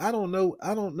spazzing. I don't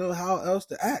know how else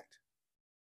to act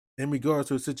in regards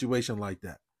to a situation like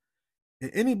that.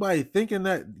 And anybody thinking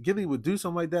that Gilly would do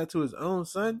something like that to his own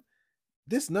son,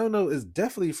 this no is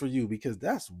definitely for you, because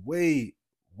that's way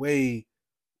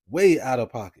out of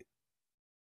pocket.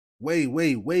 Way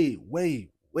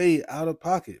out of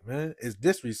pocket, man. It's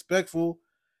disrespectful.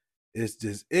 It's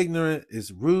just ignorant.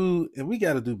 It's rude. And we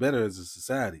got to do better as a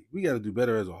society. We got to do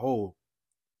better as a whole.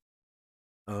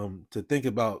 To think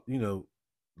about,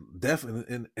 death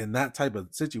in that type of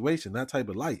situation, that type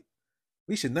of light.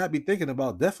 We should not be thinking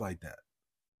about death like that.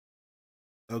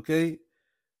 Okay?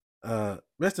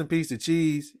 Rest in peace to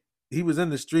Cheese. He was in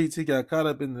the streets. He got caught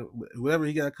up in whatever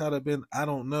he got caught up in. I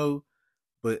don't know.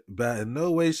 But in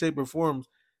no way, shape, or form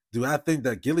do I think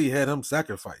that Gilly had him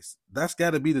sacrificed. That's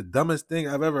got to be the dumbest thing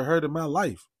I've ever heard in my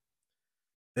life.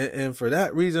 And for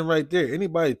that reason right there,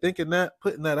 anybody thinking that,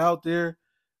 putting that out there,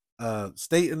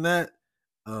 stating that,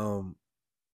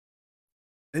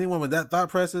 anyone with that thought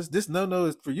process, this no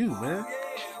is for you, man.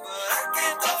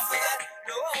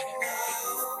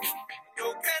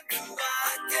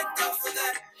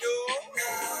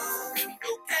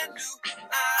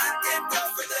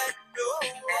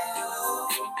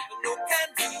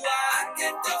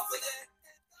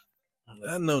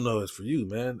 That no is for you,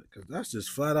 man, because that's just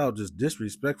flat out just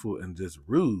disrespectful and just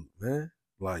rude, man.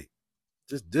 Like,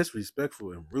 just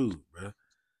disrespectful and rude, bro.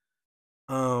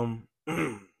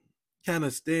 Kind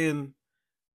of staying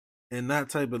in that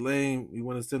type of lane. We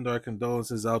want to send our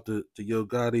condolences out to Yo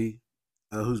Gotti,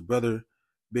 whose brother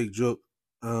Big Jook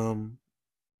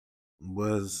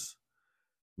was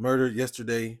murdered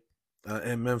yesterday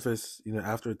in Memphis. You know,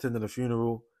 after attending a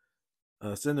funeral.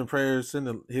 Sending prayers,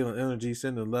 sending healing energy,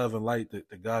 sending love and light to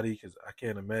Gotti, because I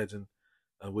can't imagine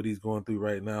what he's going through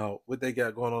right now. What they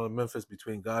got going on in Memphis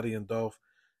between Gotti and Dolph,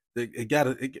 we got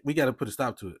to put a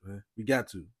stop to it, man. We got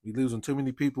to. We losing too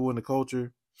many people in the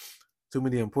culture, too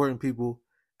many important people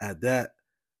at that.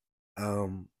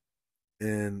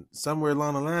 And somewhere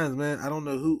along the lines, man, I don't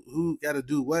know who got to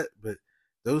do what, but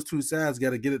those two sides got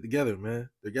to get it together,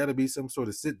 man. There got to be some sort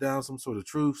of sit down, some sort of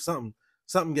truth, something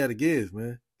got to give,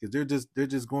 man. Because they're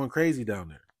just going crazy down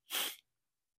there,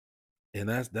 and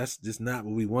that's just not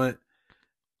what we want.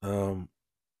 You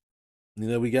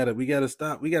know, we gotta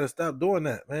stop doing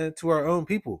that, man, to our own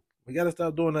people. We gotta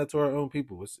stop doing that to our own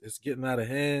people. It's getting out of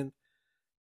hand.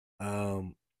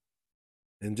 And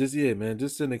just man,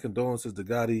 just sending condolences to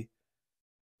Gotti.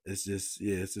 It's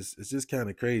just kind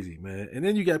of crazy, man. And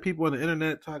then you got people on the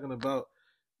internet talking about,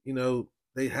 you know,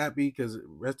 they happy because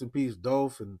rest in peace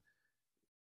Dolph. And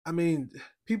I mean,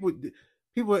 people on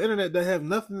the internet that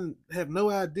have no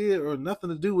idea or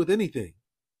nothing to do with anything.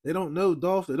 They don't know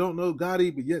Dolph, they don't know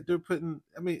Gotti, but yet they're putting.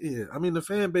 I mean, the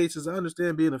fan bases. I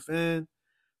understand being a fan,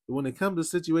 but when it comes to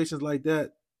situations like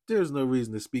that, there's no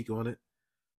reason to speak on it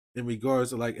in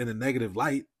regards to like in a negative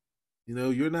light. You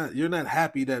know, you're not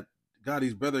happy that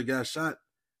Gotti's brother got shot.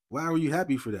 Why are you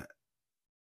happy for that?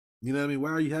 You know what I mean?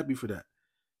 Why are you happy for that?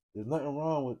 There's nothing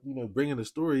wrong with, you know, bringing a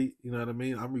story. You know what I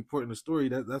mean? I'm reporting a story.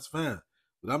 That's fine.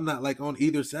 But I'm not like on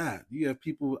either side. You have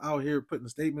people out here putting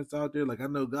statements out there like, I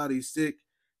know Gotti's sick.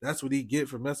 That's what he get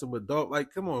for messing with Dolph.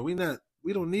 Like, come on, we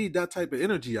don't need that type of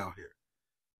energy out here,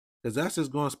 because that's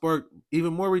just going to spark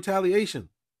even more retaliation.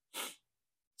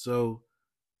 So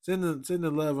send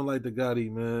the love and light to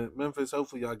Gotti, man. Memphis,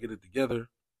 hopefully y'all get it together.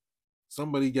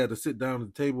 Somebody got to sit down at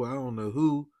the table. I don't know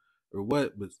who or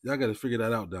what, but y'all got to figure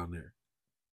that out down there.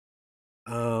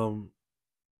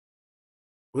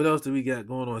 What else do we got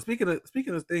going on? Speaking of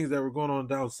things that were going on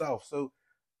down south, so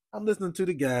I'm listening to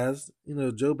the guys, you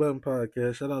know, Joe Budden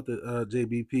podcast. Shout out to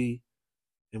JBP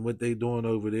and what they doing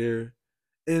over there,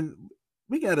 and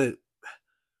we gotta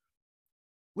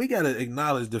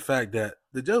acknowledge the fact that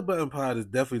the Joe Budden pod is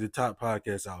definitely the top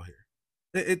podcast out here.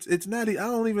 It's not. I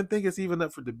don't even think it's even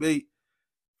up for debate.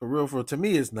 For real, to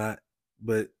me, it's not.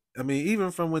 But I mean,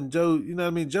 even from when Joe, you know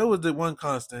what I mean, Joe was the one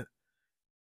constant.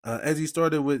 As he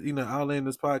started with, you know, I'll name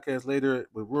this podcast later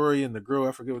with Rory and the girl,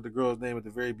 I forget what the girl's name at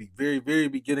the very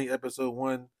beginning, episode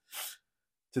 1,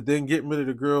 to then getting rid of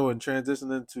the girl and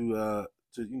transitioning to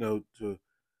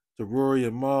Rory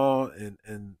and Mal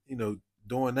and you know,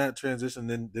 doing that transition,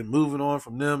 then moving on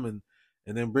from them and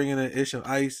then bringing in Ish and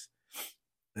Ice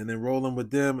and then rolling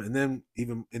with them, and then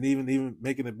even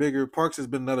making it bigger. Parks has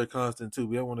been another constant too.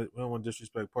 We don't want to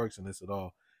disrespect Parks in this at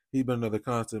all. He's been another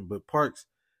constant, but Parks,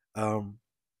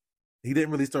 he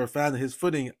didn't really start finding his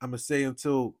footing, I'm gonna say,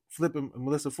 until Flip and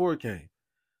Melissa Ford came.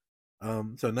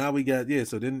 So now we got,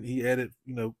 so then he added,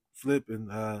 you know, Flip,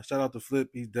 and shout out to Flip.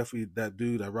 He's definitely that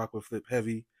dude. I rock with Flip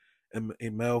heavy. And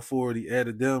Mel Ford, he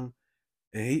added them.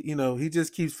 And he, you know, he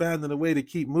just keeps finding a way to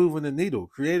keep moving the needle.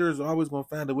 Creators are always gonna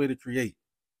find a way to create.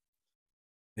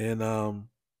 And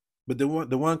but the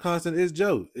one constant is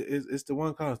Joe. It's the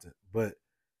one constant. But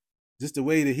just the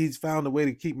way that he's found a way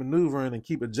to keep maneuvering and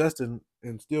keep adjusting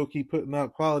and still keep putting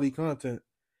out quality content,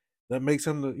 that makes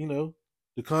him the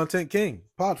content king,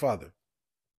 Podfather.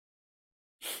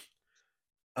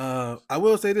 I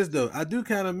will say this though, I do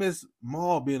kind of miss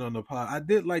Mal being on the pod. I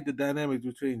did like the dynamics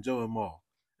between Joe and Mal,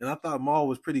 and I thought Mal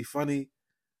was pretty funny.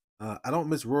 I don't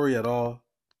miss Rory at all,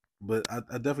 but I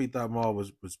definitely thought Mal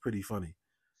was pretty funny,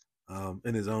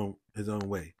 in his own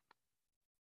way.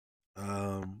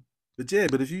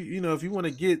 But if you want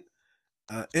to get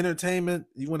entertainment,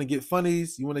 you want to get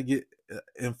funnies, you want to get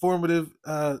informative,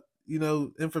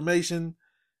 information,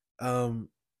 you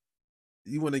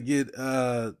want to get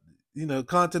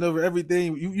content over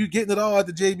everything. You getting it all at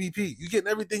the JBP. You getting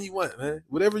everything you want, man.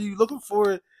 Whatever you looking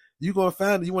for, you gonna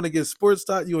find it. You want to get sports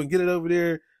talk, you gonna get it over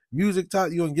there. music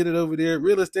talk, you're gonna get it over there.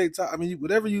 Real estate talk, I mean,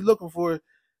 whatever you're looking for,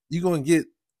 you're gonna get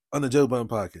on the Joe Budden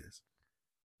podcast.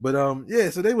 But yeah,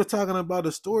 so they were talking about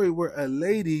a story where a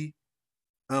lady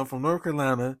from North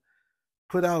Carolina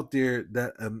put out there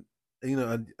that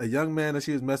a young man that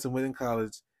she was messing with in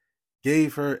college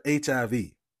gave her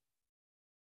HIV.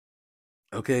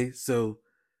 Okay, so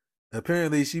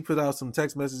apparently she put out some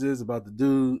text messages about the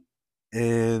dude,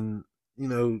 and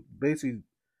basically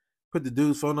put the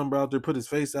dude's phone number out there, put his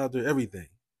face out there, everything.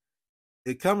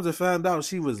 It comes to find out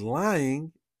she was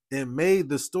lying and made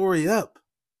the story up.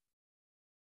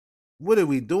 What are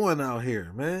we doing out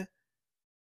here, man?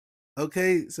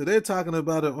 Okay, so they're talking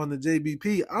about it on the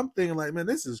JBP. I'm thinking like, man,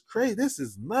 this is crazy. This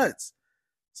is nuts.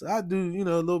 So I do, a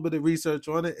little bit of research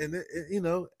on it, and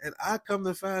and I come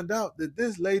to find out that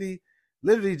this lady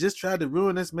literally just tried to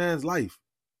ruin this man's life.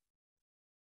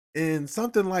 And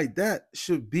something like that you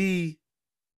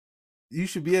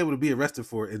should be able to be arrested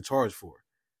for it and charged for it.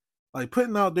 Like,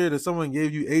 putting out there that someone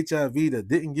gave you HIV that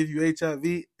didn't give you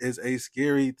HIV is a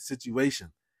scary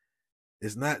situation.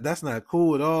 That's not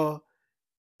cool at all.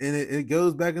 And it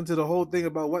goes back into the whole thing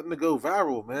about wanting to go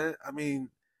viral, man. I mean,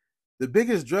 the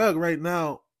biggest drug right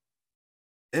now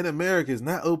in America is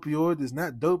not opioid, it's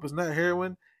not dope, it's not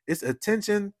heroin, it's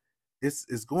attention,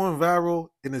 it's going viral,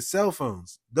 and it's cell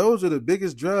phones. Those are the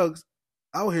biggest drugs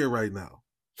out here right now.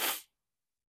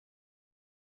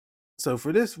 So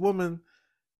for this woman,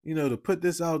 to put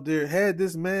this out there, had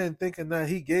this man thinking that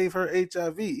he gave her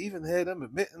HIV, even had him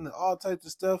admitting to all types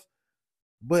of stuff,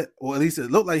 or at least it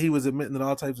looked like he was admitting to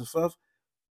all types of stuff.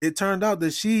 It turned out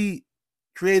that she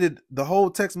created the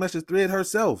whole text message thread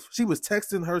herself. She was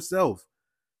texting herself.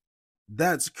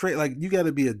 That's crazy. Like, you got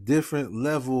to be a different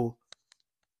level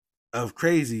of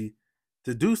crazy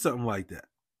to do something like that.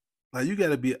 Like, you got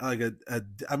to be like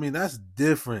I mean, that's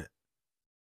different.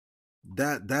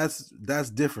 That's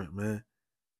different, man.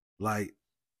 Like,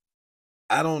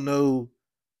 I don't know.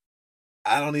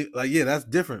 I don't even like. Yeah, that's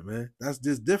different, man. That's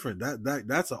just different.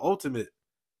 That's an ultimate.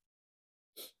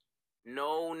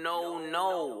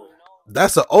 No.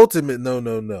 That's an ultimate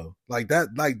no. Like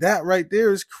that right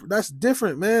there that's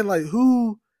different, man. Like,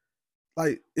 who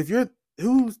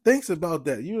thinks about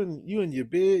that? You in your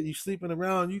bed, you sleeping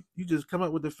around, you just come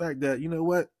up with the fact that, you know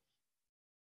what?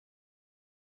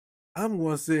 I'm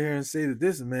going to sit here and say that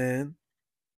this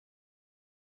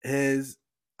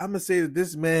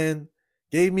man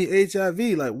gave me HIV.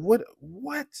 Like, what?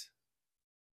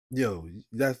 Yo,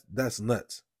 that's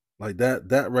nuts. Like,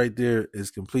 that right there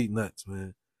is complete nuts,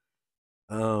 man.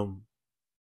 And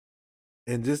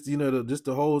just, just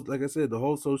the whole, like I said, the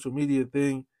whole social media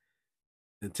thing,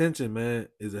 attention, man,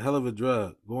 is a hell of a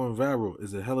drug. Going viral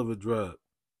is a hell of a drug.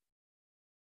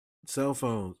 Cell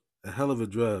phones, a hell of a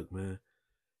drug, man.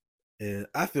 And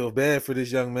I feel bad for this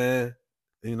young man,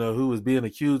 who was being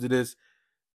accused of this.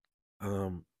 I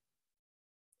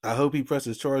hope he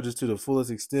presses charges to the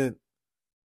fullest extent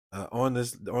on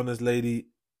this lady,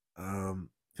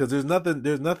 because there's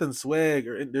nothing swag,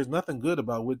 or there's nothing good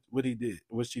about what she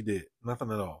did,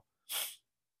 nothing at all.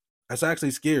 That's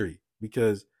actually scary,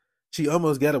 because she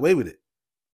almost got away with it.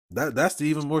 That's the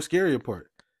even more scarier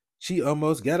part. She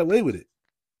almost got away with it,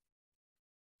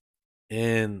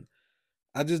 and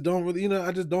I just don't really,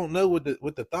 I just don't know what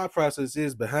the thought process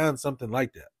is behind something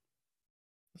like that.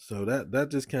 So that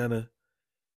just kind of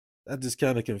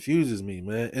confuses me,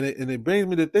 man, and it brings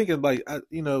me to thinking, like,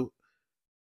 we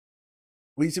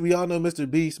all know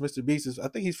Mr. Beast. Mr. Beast is, I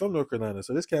think he's from North Carolina,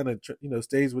 so this kind of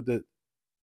stays on the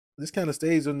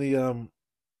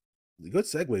good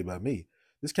segue by me.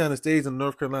 This kind of stays in the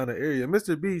North Carolina area.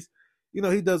 Mr. Beast,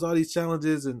 he does all these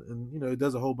challenges, and he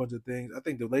does a whole bunch of things. I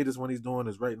think the latest one he's doing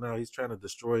is right now he's trying to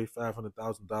destroy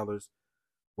 $500,000.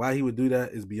 Why he would do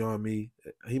that is beyond me.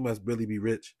 He must really be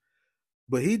rich.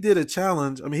 But he did a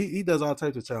challenge. I mean, he does all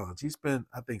types of challenges. He spent,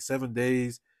 I think, 7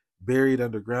 days buried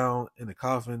underground in a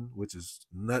coffin, which is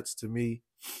nuts to me.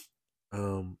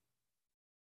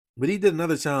 But he did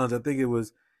another challenge. I think it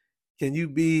was, can you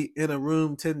be in a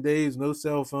room 10 days, no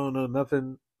cell phone, no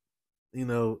nothing,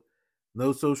 no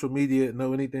social media,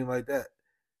 no anything like that.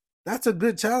 That's a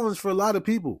good challenge for a lot of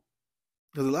people,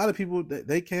 because a lot of people,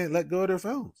 they can't let go of their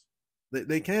phones.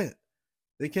 They can't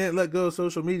let go of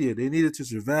social media. They need it to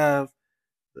survive.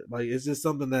 Like, it's just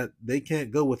something that they can't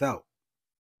go without.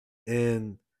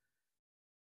 And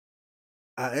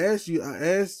this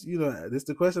is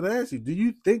the question I asked you. Do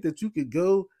you think that you could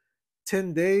go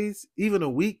 10 days, even a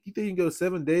week? You think you can go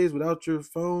 7 days without your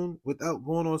phone, without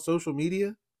going on social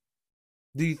media?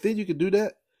 Do you think you could do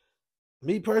that?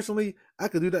 Me personally, I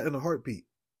could do that in a heartbeat.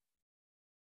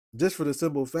 just for the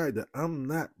simple fact that I'm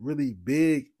not really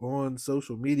big on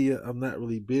social media. I'm not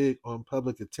really big on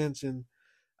public attention.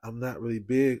 I'm not really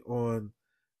big on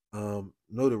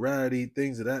notoriety,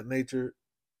 things of that nature.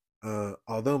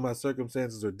 Although my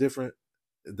circumstances are different,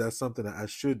 that's something that I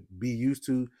should be used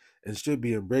to and should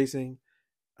be embracing.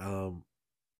 Um,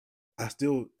 I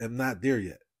still am not there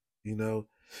yet, you know,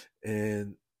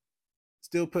 and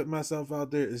still putting myself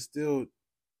out there is still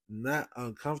not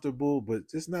uncomfortable, but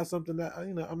it's not something that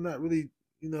I'm not really,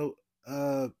 you know,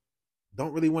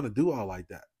 don't really want to do all like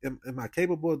that. Am I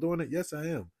capable of doing it? Yes, I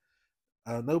am.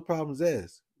 No problems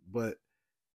asked, but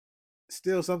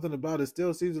still something about it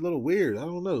still seems a little weird. I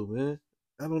don't know, man.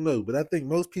 I don't know, but I think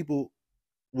most people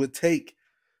would take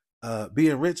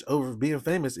being rich over being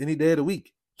famous any day of the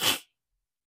week.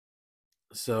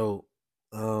 So,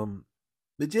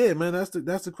 but yeah, man, that's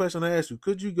the question I asked you.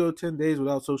 Could you go 10 days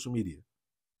without social media?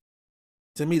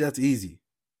 To me, that's easy,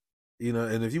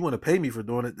 And if you want to pay me for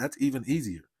doing it, that's even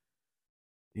easier,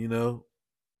 you know.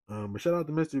 But shout out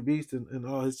to Mr. Beast and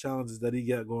all his challenges that he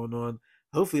got going on.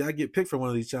 Hopefully, I get picked for one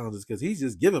of these challenges because he's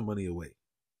just giving money away.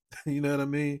 You know what I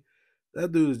mean?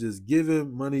 That dude is just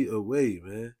giving money away,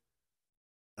 man.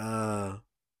 Uh,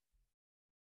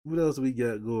 what else we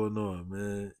got going on,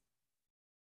 man?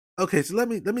 Okay, so let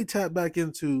me tap back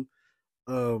into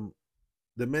um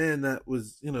the man that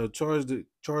was charged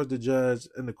the judge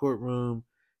in the courtroom.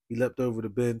 He leapt over the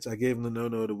bench. I gave him the no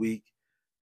of the week.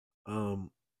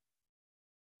 Um,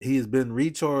 he has been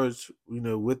recharged,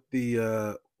 with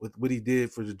what he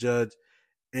did for the judge,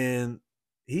 and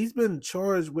he's been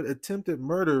charged with attempted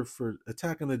murder for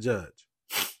attacking the judge.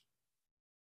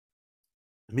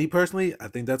 Me personally, I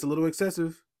think that's a little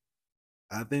excessive.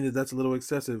 I think that's a little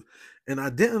excessive, and I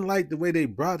didn't like the way they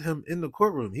brought him in the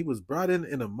courtroom. He was brought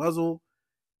in a muzzle.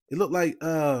 It looked like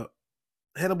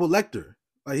Hannibal Lecter.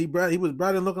 Like he was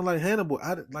brought in looking like Hannibal.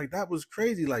 Like that was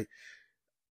crazy. Like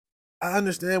I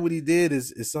understand what he did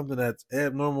is something that's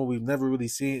abnormal. We've never really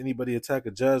seen anybody attack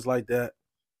a judge like that.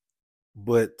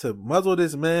 But to muzzle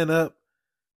this man up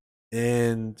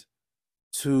and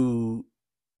to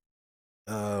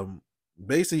um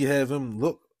basically have him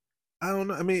look, I don't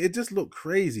know. I mean, it just looked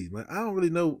crazy. Like I don't really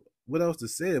know what else to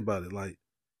say about it. Like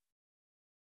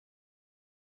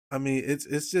I mean,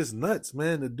 it's just nuts,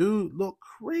 man. The dude looked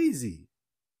crazy.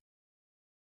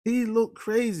 He looked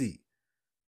crazy.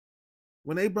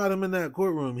 When they brought him in that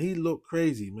courtroom, he looked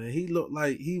crazy, man. He looked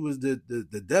like he was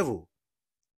the devil.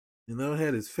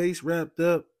 Had his face wrapped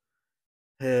up,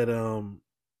 had had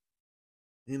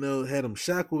him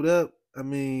shackled up. I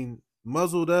mean,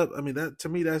 muzzled up. I mean, that to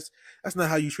me, that's not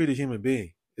how you treat a human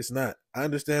being. It's not. I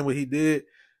understand what he did,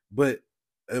 but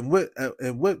and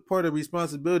what part of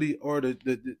responsibility or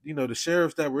the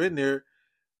sheriffs that were in there,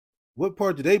 what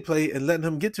part did they play in letting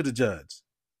him get to the judge?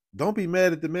 Don't be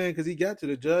mad at the man because he got to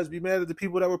the judge. Be mad at the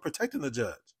people that were protecting the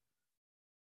judge.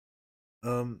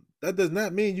 That does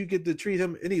not mean you get to treat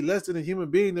him any less than a human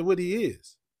being than what he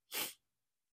is.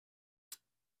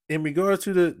 In regards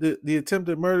to the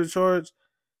attempted murder charge,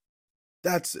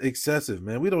 that's excessive,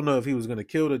 man. We don't know if he was going to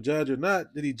kill the judge or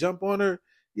not. Did he jump on her?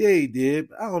 Yeah, he did.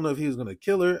 I don't know if he was going to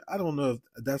kill her. I don't know if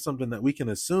that's something that we can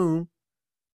assume.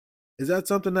 Is that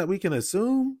something that we can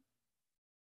assume?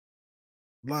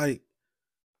 Like,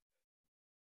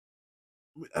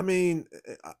 I mean,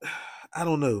 I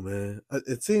don't know, man.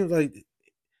 It seems like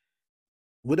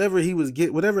whatever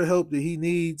help that he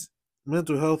needs,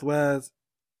 mental health wise,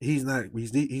 he's not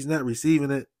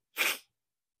receiving it.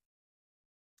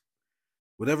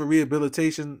 Whatever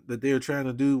rehabilitation that they're trying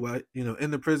to do,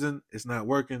 in the prison, it's not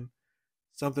working.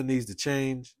 Something needs to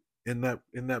change in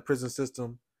that prison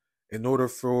system in order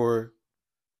for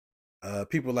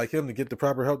people like him to get the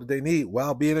proper help that they need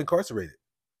while being incarcerated.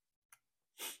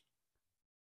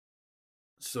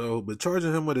 So, but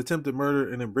charging him with attempted murder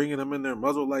and then bringing him in there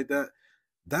muzzled like that,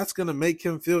 that's gonna make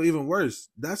him feel even worse.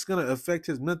 That's gonna affect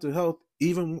his mental health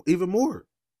even more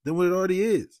than what it already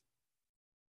is.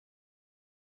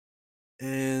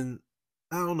 And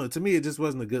I don't know. To me, it just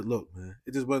wasn't a good look, man.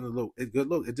 It just wasn't a good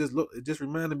look. It just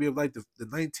reminded me of like the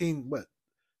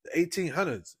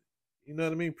 1800s. You know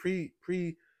what I mean?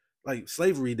 Pre like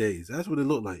slavery days. That's what it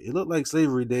looked like. It looked like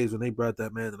slavery days when they brought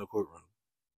that man in the courtroom,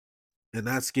 and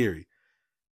that's scary.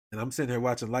 And I'm sitting here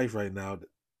watching Life right now.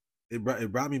 It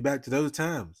brought me back to those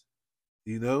times.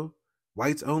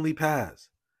 Whites only pass.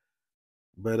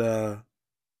 But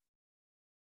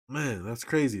man, that's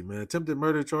crazy, man. Attempted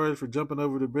murder charge for jumping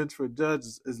over the bench for a judge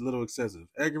is a little excessive.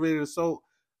 Aggravated assault,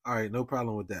 all right, no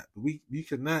problem with that. But you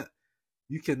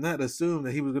cannot assume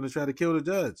that he was going to try to kill the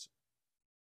judge.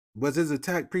 Was his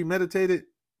attack premeditated?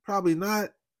 Probably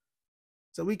not.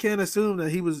 So we can't assume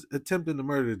that he was attempting to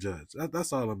murder the judge.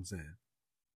 That's all I'm saying.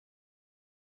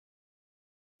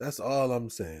 That's all I'm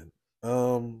saying.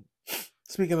 Um,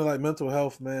 Speaking of like mental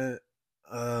health, man,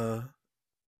 uh,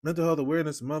 Mental Health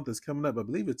Awareness Month is coming up. I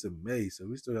believe it's in May, so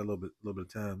we still got a little bit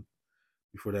of time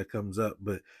before that comes up.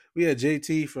 But we had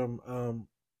JT from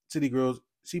City Girls.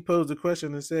 She posed a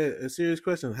question and said a serious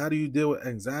question: how do you deal with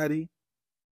anxiety?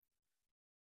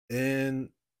 And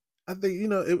I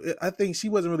think I think she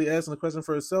wasn't really asking the question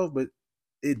for herself, but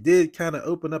it did kind of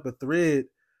open up a thread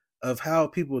of how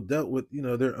people dealt with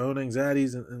their own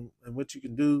anxieties and what you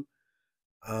can do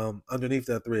underneath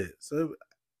that thread. So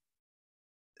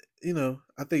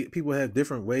I think people have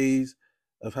different ways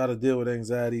of how to deal with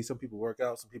anxiety. Some people work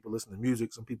out, some people listen to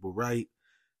music, some people write,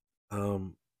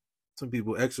 um, some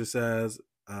people exercise,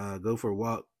 go for a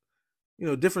walk.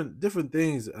 Different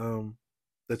things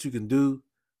that you can do.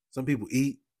 Some people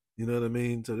eat. You know what I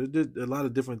mean? So there's a lot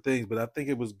of different things, but I think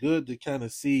it was good to kind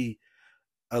of see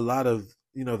a lot of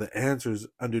the answers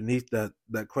underneath that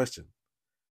question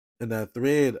and that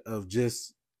thread of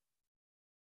just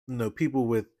people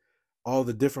with all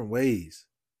the different ways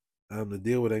to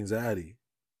deal with anxiety.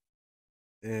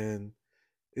 And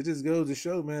it just goes to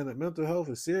show, man, that mental health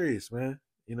is serious, man.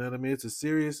 You know what I mean? It's a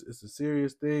serious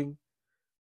thing.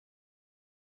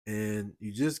 And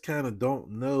you just kind of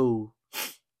don't know,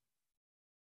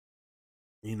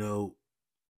 you know,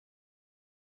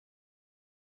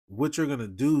 what you're gonna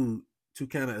do to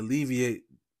kind of alleviate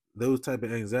those type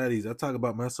of anxieties. I talk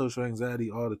about my social anxiety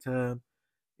all the time,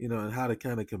 and how to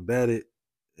kind of combat it.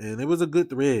 And it was a good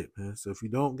thread, man. So if you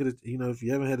don't get it, if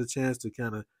you haven't had a chance to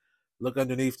kind of look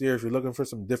underneath there, if you're looking for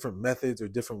some different methods or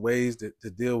different ways to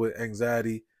deal with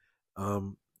anxiety,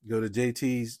 go to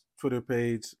JT's Twitter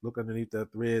page, look underneath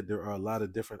that thread. There are a lot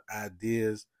of different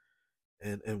ideas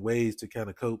and ways to kind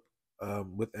of cope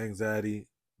with anxiety.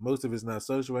 Most of it's not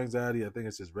social anxiety. I think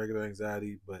it's just regular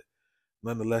anxiety, but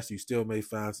nonetheless, you still may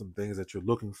find some things that you're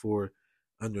looking for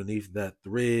underneath that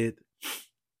thread.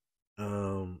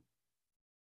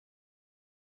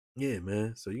 Yeah,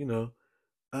 man. So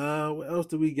what else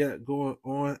do we got going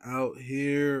on out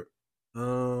here?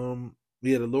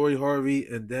 We had a Lori Harvey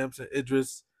and Damson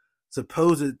Idris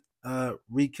supposed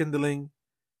rekindling.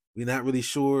 We're not really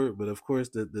sure, but of course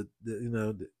the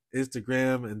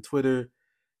Instagram and Twitter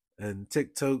and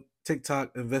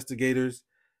TikTok investigators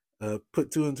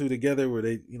put two and two together where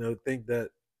they think that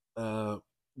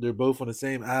they're both on the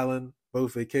same island,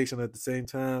 both vacation at the same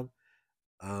time.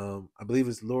 I believe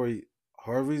it's Lori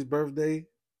Harvey's birthday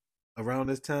around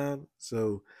this time,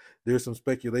 so there's some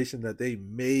speculation that they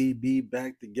may be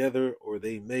back together, or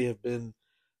they may have been,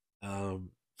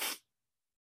 um,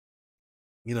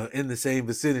 in the same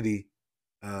vicinity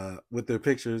with their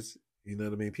pictures. You know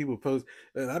what I mean? People post,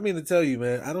 and I mean to tell you,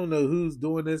 man, I don't know who's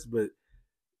doing this, but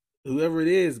whoever it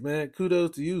is, man,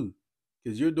 kudos to you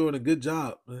because you're doing a good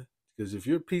job, man. Because if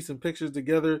you're piecing pictures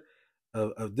together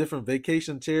of different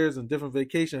vacation chairs and different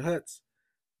vacation huts,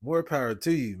 more power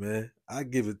to you, man. I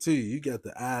give it to you. You got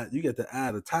the eye. You got the eye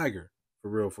of the tiger, for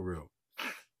real, for real.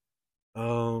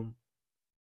 Um,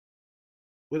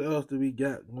 what else do we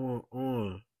got going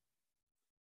on?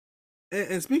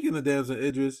 And speaking of Damson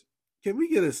Idris, can we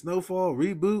get a Snowfall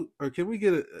reboot, or can we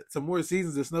get some more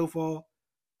seasons of Snowfall?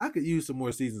 I could use some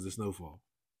more seasons of Snowfall.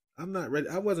 I'm not ready.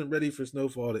 I wasn't ready for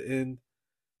Snowfall to end.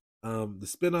 The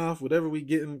spinoff, whatever we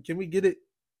getting, can we get it?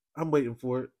 I'm waiting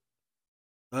for it.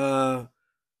 Uh,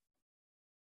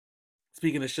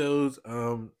 Speaking of shows,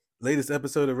 latest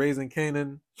episode of Raising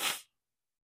Kanan,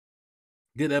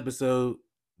 good episode.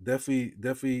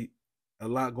 Definitely a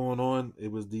lot going on.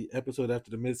 It was the episode after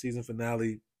the mid-season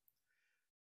finale.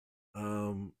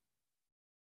 Um,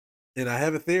 and I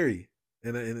have a theory,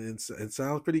 and it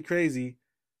sounds pretty crazy,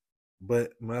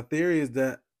 but my theory is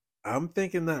that I'm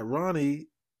thinking that Ronnie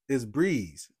is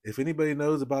Breeze. If anybody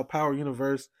knows about Power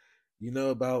Universe,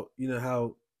 about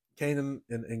how Kanan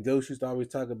and Ghost used to always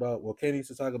talk about. Well, Kanan used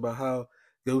to talk about how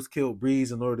Ghost killed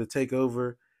Breeze in order to take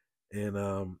over, and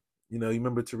you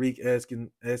remember Tariq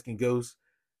asking Ghost,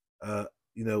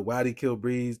 why'd he kill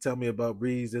Breeze? Tell me about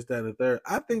Breeze, this, that, and the third.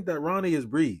 I think that Ronnie is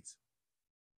Breeze.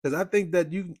 Because I think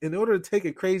that in order to take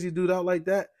a crazy dude out like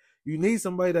that, you need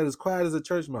somebody that is quiet as a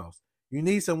church mouse. You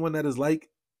need someone that is like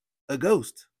a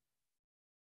ghost.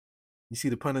 You see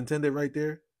the pun intended right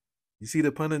there? You see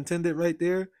the pun intended right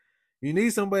there? You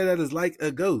need somebody that is like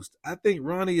a ghost. I think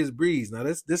Ronnie is Breeze. Now,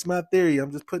 this my theory.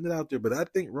 I'm just putting it out there. But I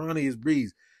think Ronnie is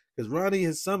Breeze. Because Ronnie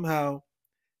has somehow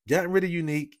gotten rid of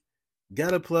Unique,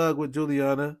 got a plug with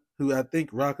Juliana, who I think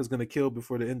Rock is going to kill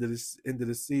before the end of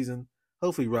this season.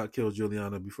 Hopefully Rock kills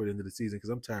Juliana before the end of the season because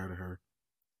I'm tired of her.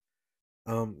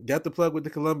 Got the plug with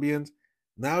the Colombians,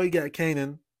 Now he got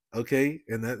Kanan, okay,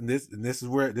 and this is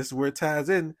where it ties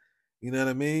in. You know what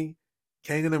I mean?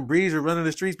 Kanan and Breeze are running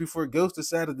the streets before Ghost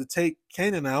decided to take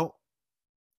Kanan out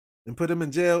and put him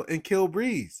in jail and kill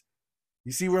Breeze.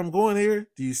 You see where I'm going here?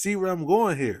 Do you see where I'm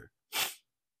going here?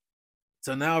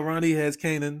 So now Ronnie has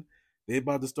Kanan. They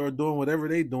about to start doing whatever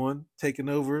they doing, taking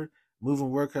over,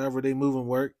 moving work however they moving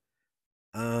work.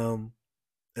 And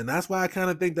that's why I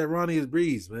kind of think that Ronnie is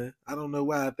Breeze, man. I don't know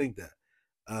why I think that.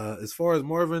 As far as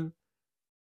Marvin,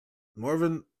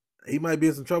 he might be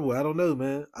in some trouble. I don't know,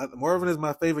 man. Marvin is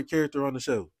my favorite character on the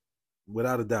show,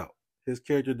 without a doubt. His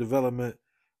character development,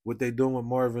 what they doing with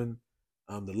Marvin,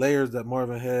 the layers that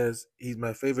Marvin has. He's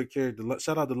my favorite character.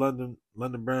 Shout out to London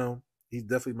Brown. He's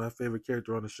definitely my favorite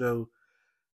character on the show.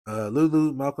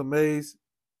 Lulu, Malcolm Mays.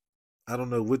 I don't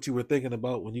know what you were thinking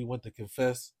about when you went to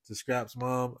confess to Scrap's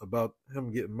mom about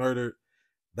him getting murdered.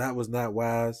 That was not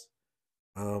wise.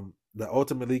 That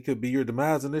ultimately could be your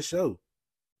demise in this show.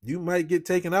 You might get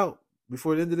taken out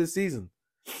before the end of the season.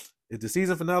 If the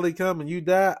season finale come and you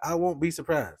die, I won't be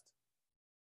surprised.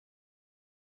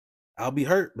 I'll be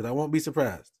hurt, but I won't be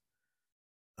surprised.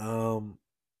 I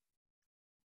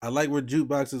like where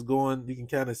Jukebox is going. You can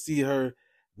kind of see her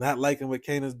not liking what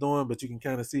Kanan's doing, but you can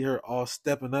kind of see her also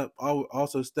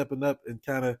stepping up and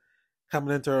kind of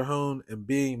coming into her own and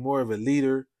being more of a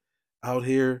leader out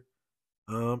here.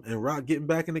 And Rock getting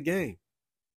back in the game.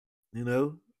 You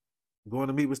know, going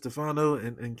to meet with Stefano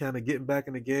and kind of getting back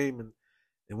in the game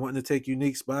and wanting to take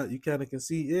unique spot. You kind of can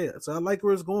see, yeah. So I like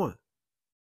where it's going.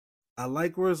 I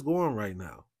like where it's going right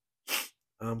now.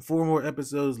 4 more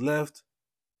episodes left.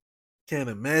 Can't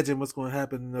imagine what's going to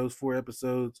happen in those 4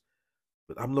 episodes,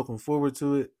 but I'm looking forward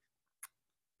to it.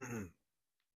 And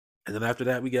then after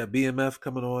that, we got BMF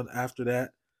coming on after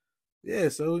that. Yeah,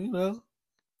 so, you know,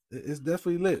 it's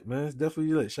definitely lit, man. It's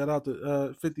definitely lit. Shout out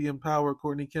to 50 Empower,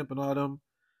 Courtney Kemp, and all them.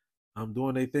 I'm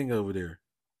doing their thing over there.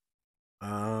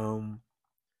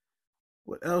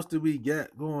 What else do we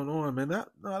got going on, man? No,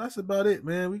 that's about it,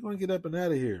 man. We're going to get up and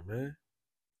out of here, man.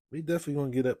 We definitely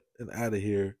going to get up and out of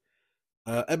here.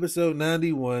 Episode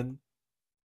 91.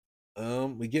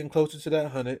 We getting closer to that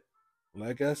 100,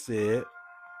 like I said.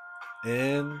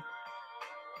 And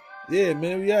yeah,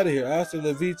 man, we out of here. Hasta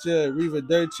La Vita,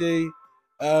 Arrivederci.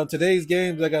 Today's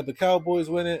games, I got the Cowboys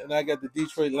winning, and I got the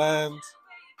Detroit Lions.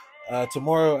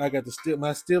 Tomorrow, I got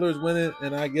my Steelers winning,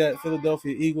 and I got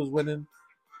Philadelphia Eagles winning.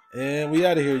 And we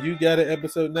out of here. You got it,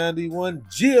 episode 91.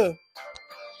 Gia.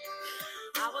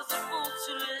 I was a fool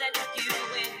to let you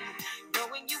in,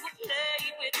 knowing you would play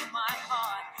with my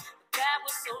heart. But that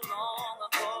was so long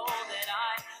ago that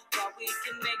I thought we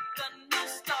could make a new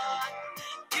start.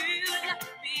 You left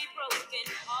me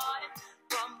broken hearted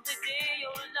from the day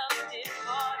your love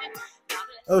departed.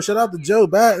 Oh, shout out to Joe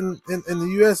Biden in the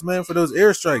U.S., man, for those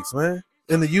airstrikes, man.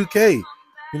 In the U.K.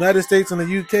 United States and the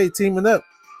U.K. teaming up.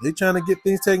 They trying to get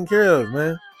things taken care of,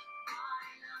 man.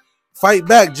 Fight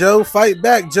back, Joe. Fight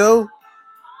back, Joe.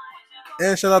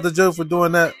 And shout out to Joe for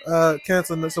doing that,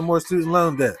 canceling some more student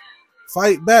loan debt.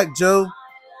 Fight back, Joe.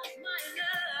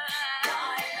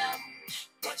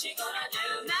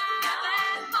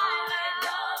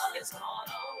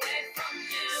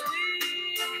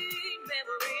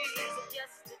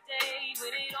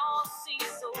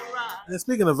 And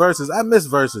speaking of verses, I miss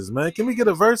verses, man. Can we get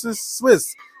a verses?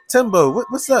 Swiss, Timbo,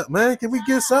 what's up, man? Can we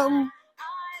get something?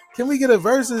 Can we get a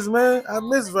verses, man? I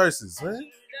miss verses,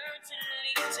 man.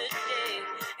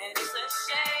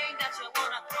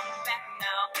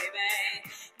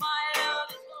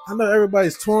 I know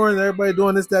everybody's touring, everybody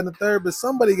doing this, that, and the third, but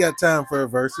somebody got time for a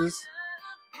verses.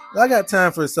 I got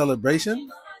time for a celebration.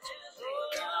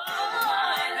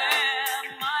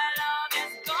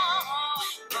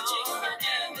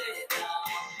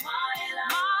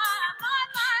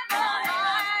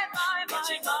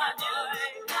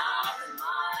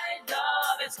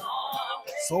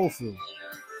 Soulful.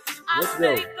 Let's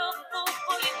go.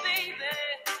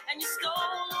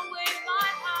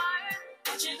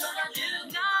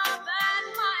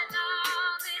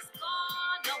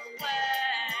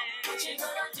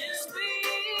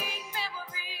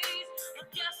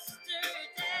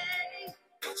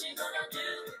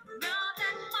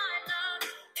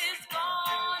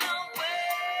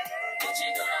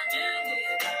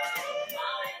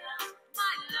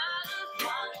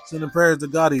 Sending prayers to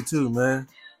Gotti too, man.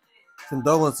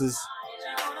 Condolences.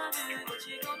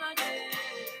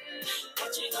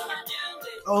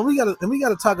 Oh, we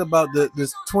gotta talk about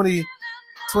this 20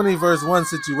 verse 1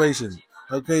 situation.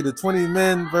 Okay, the 20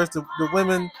 men versus the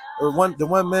women, or the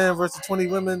one man versus 20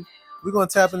 women. We're gonna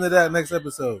tap into that next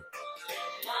episode.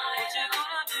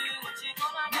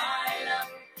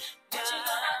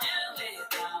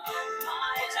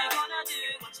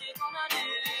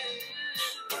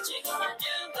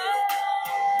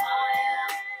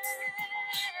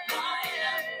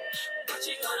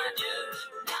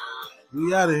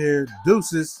 We out of here.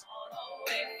 Deuces.